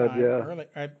that Claude. time, Yeah. early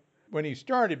when he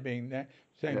started being that,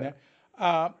 saying Yeah.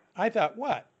 that. I thought,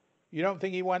 what? You don't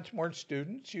think he wants more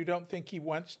students? You don't think he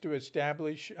wants to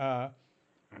establish? Right.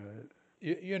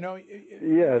 Yes. You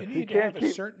He need to can't have a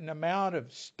keep. certain amount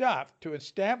of stuff to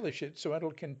establish it, so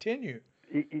it'll continue.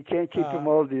 You can't keep them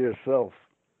Uh, all to yourself.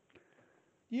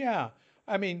 yeah,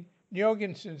 I mean,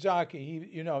 Nyogen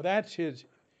Senzaki, that's his.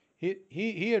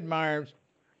 He admires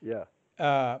Yeah.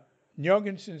 uh,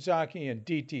 Nyogen Senzaki and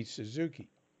D.T. Suzuki.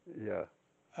 Yeah.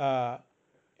 Uh,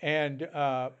 and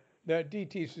the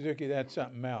D.T. Suzuki, that's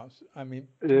something else. I mean,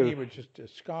 It to me, is. he was just a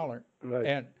scholar, Right.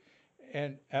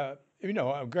 and a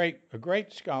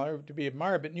great scholar to be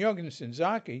admired. But Nyogen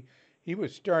Senzaki, he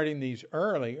was starting these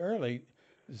early Yep.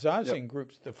 zazen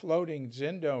groups, the floating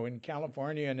Zendo in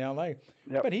California and L.A.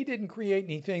 Yep. But he didn't create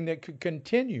anything that could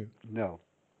continue. No.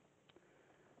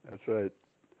 That's right.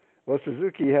 Well,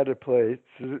 Suzuki had a place.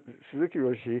 Suzuki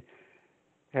Roshi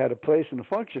had a place and a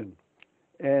function,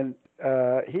 and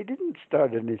he didn't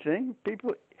start anything.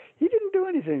 He didn't do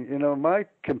anything. My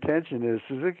contention is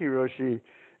Suzuki Roshi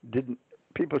didn't.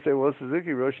 People say, well, Suzuki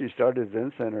Roshi started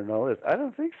Zen Center and all this. I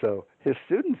don't think so. His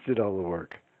students did all the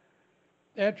work.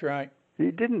 That's right.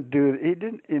 He didn't do. He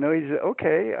didn't. He said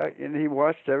okay, and he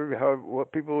watched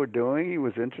what people were doing. He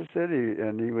was interested,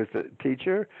 and he was a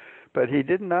teacher, but he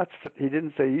did not. He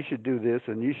didn't say you should do this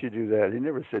and you should do that. He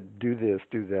never said do this,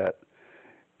 do that.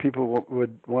 People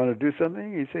would want to do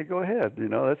something. He'd say go ahead.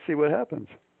 Let's see what happens.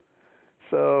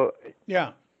 So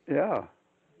Yeah. yeah,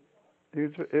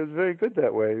 it was very good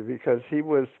that way because he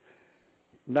was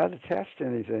not attached to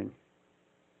anything.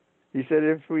 He said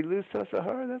if we lose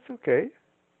Sasahara, that's okay.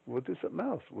 We'll do something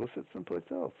else. We'll sit someplace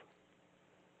else.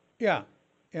 Yeah.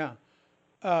 Yeah.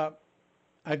 Uh,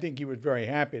 I think he was very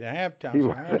happy to have He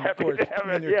was Tassajara. And of happy course, to have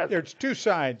I mean, it. Yes. there's two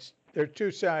sides. There's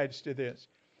two sides to this.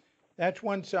 That's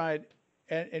one side,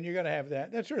 and you're going to have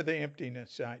that. That's sort of the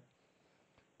emptiness side.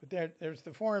 But there's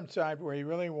the forum side where he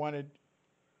really wanted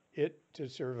it to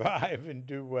survive and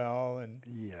do well, and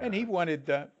Yeah. he wanted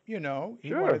he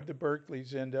Sure. wanted the Berkeley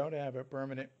Zendo to have a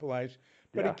permanent place.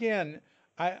 But Yeah. again,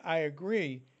 I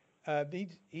agree.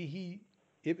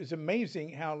 It was amazing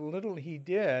how little he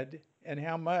did and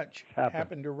how much Happened.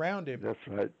 happened around him. That's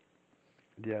right.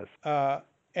 Yes.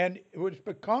 And it was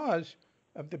because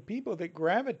of the people that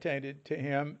gravitated to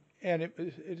him, and it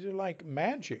was like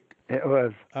magic. It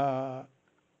was. Uh,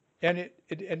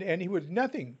 and he was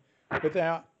nothing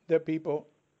without the people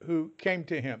who came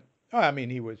to him. Oh, I mean,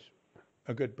 he was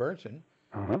a good person,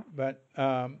 Uh-huh. but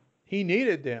he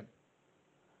needed them.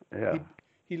 Yeah.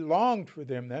 He longed for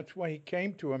them. That's why he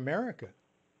came to America.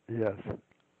 Yes.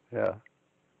 Yeah.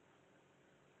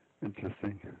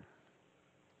 Interesting.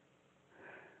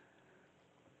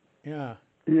 Yeah.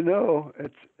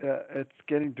 It's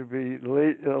getting to be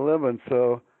late 11,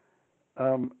 so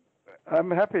I'm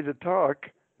happy to talk,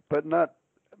 but not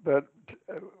but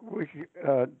we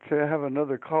to have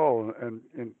another call and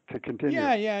to continue.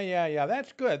 Yeah.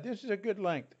 That's good. This is a good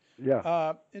length.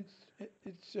 Yeah. It's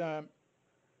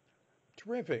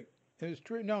terrific. It's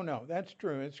true. No, that's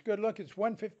true. It's good. Look, it's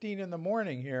 1:15 in the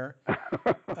morning here.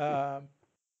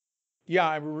 Yeah,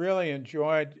 I really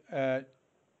enjoyed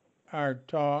our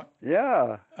talk.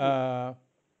 Yeah.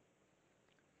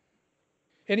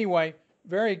 Anyway,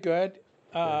 very good.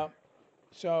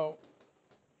 So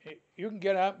you can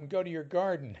get up and go to your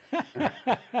garden.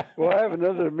 Well, I have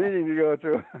another meeting to go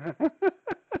to.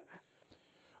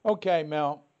 Okay,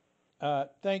 Mel.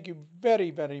 Thank you very,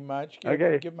 very much.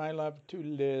 Okay. Give my love to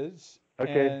Liz.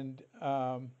 Okay. And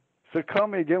So call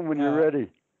me again when you're ready.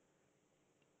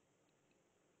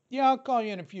 yeah, I'll call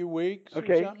you in a few weeks or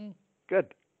Okay. something.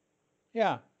 Good.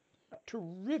 Yeah.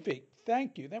 Terrific.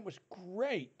 Thank you. That was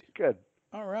great. Good.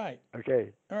 All right.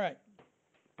 Okay. All right.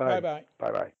 Bye. Bye-bye.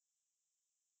 Bye-bye.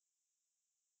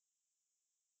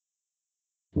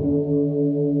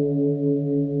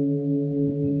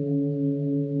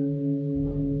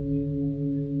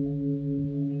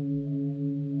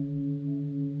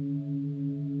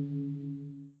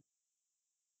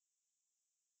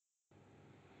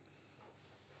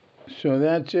 So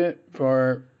that's it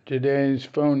for today's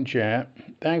phone chat.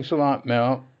 Thanks a lot,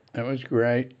 Mel. That was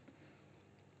great.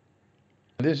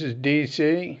 This is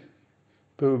DC,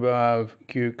 Poobah of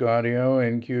Cuke Audio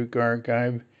and Cuke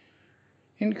Archive,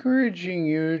 encouraging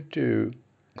you to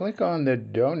click on the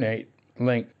donate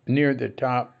link near the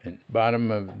top and bottom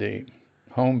of the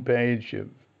homepage of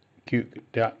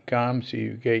cuke.com,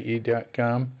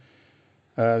 cuke.com.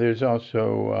 There's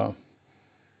also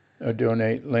a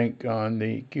donate link on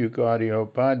the Cuke Audio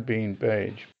Podbean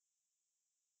page.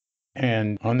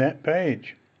 And on that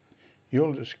page,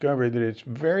 you'll discover that it's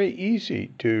very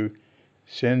easy to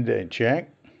send a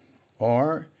check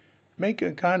or make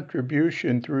a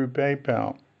contribution through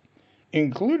PayPal,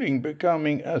 including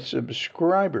becoming a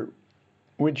subscriber,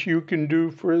 which you can do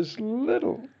for as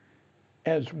little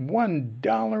as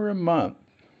 $1 a month.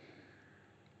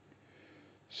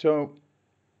 So,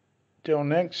 till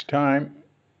next time,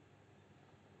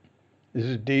 this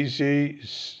is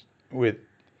DC with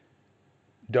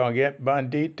Doggette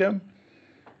Bandita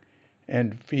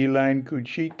and Feline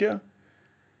Cuchita,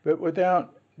 but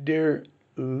without dear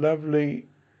lovely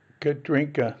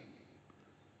Katrinka,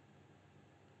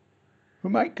 who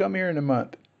might come here in a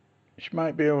month. She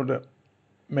might be able to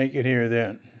make it here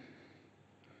then.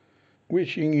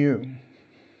 Wishing you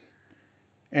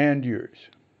and yours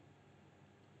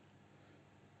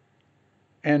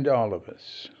and all of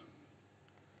us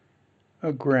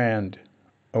a grand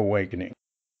awakening.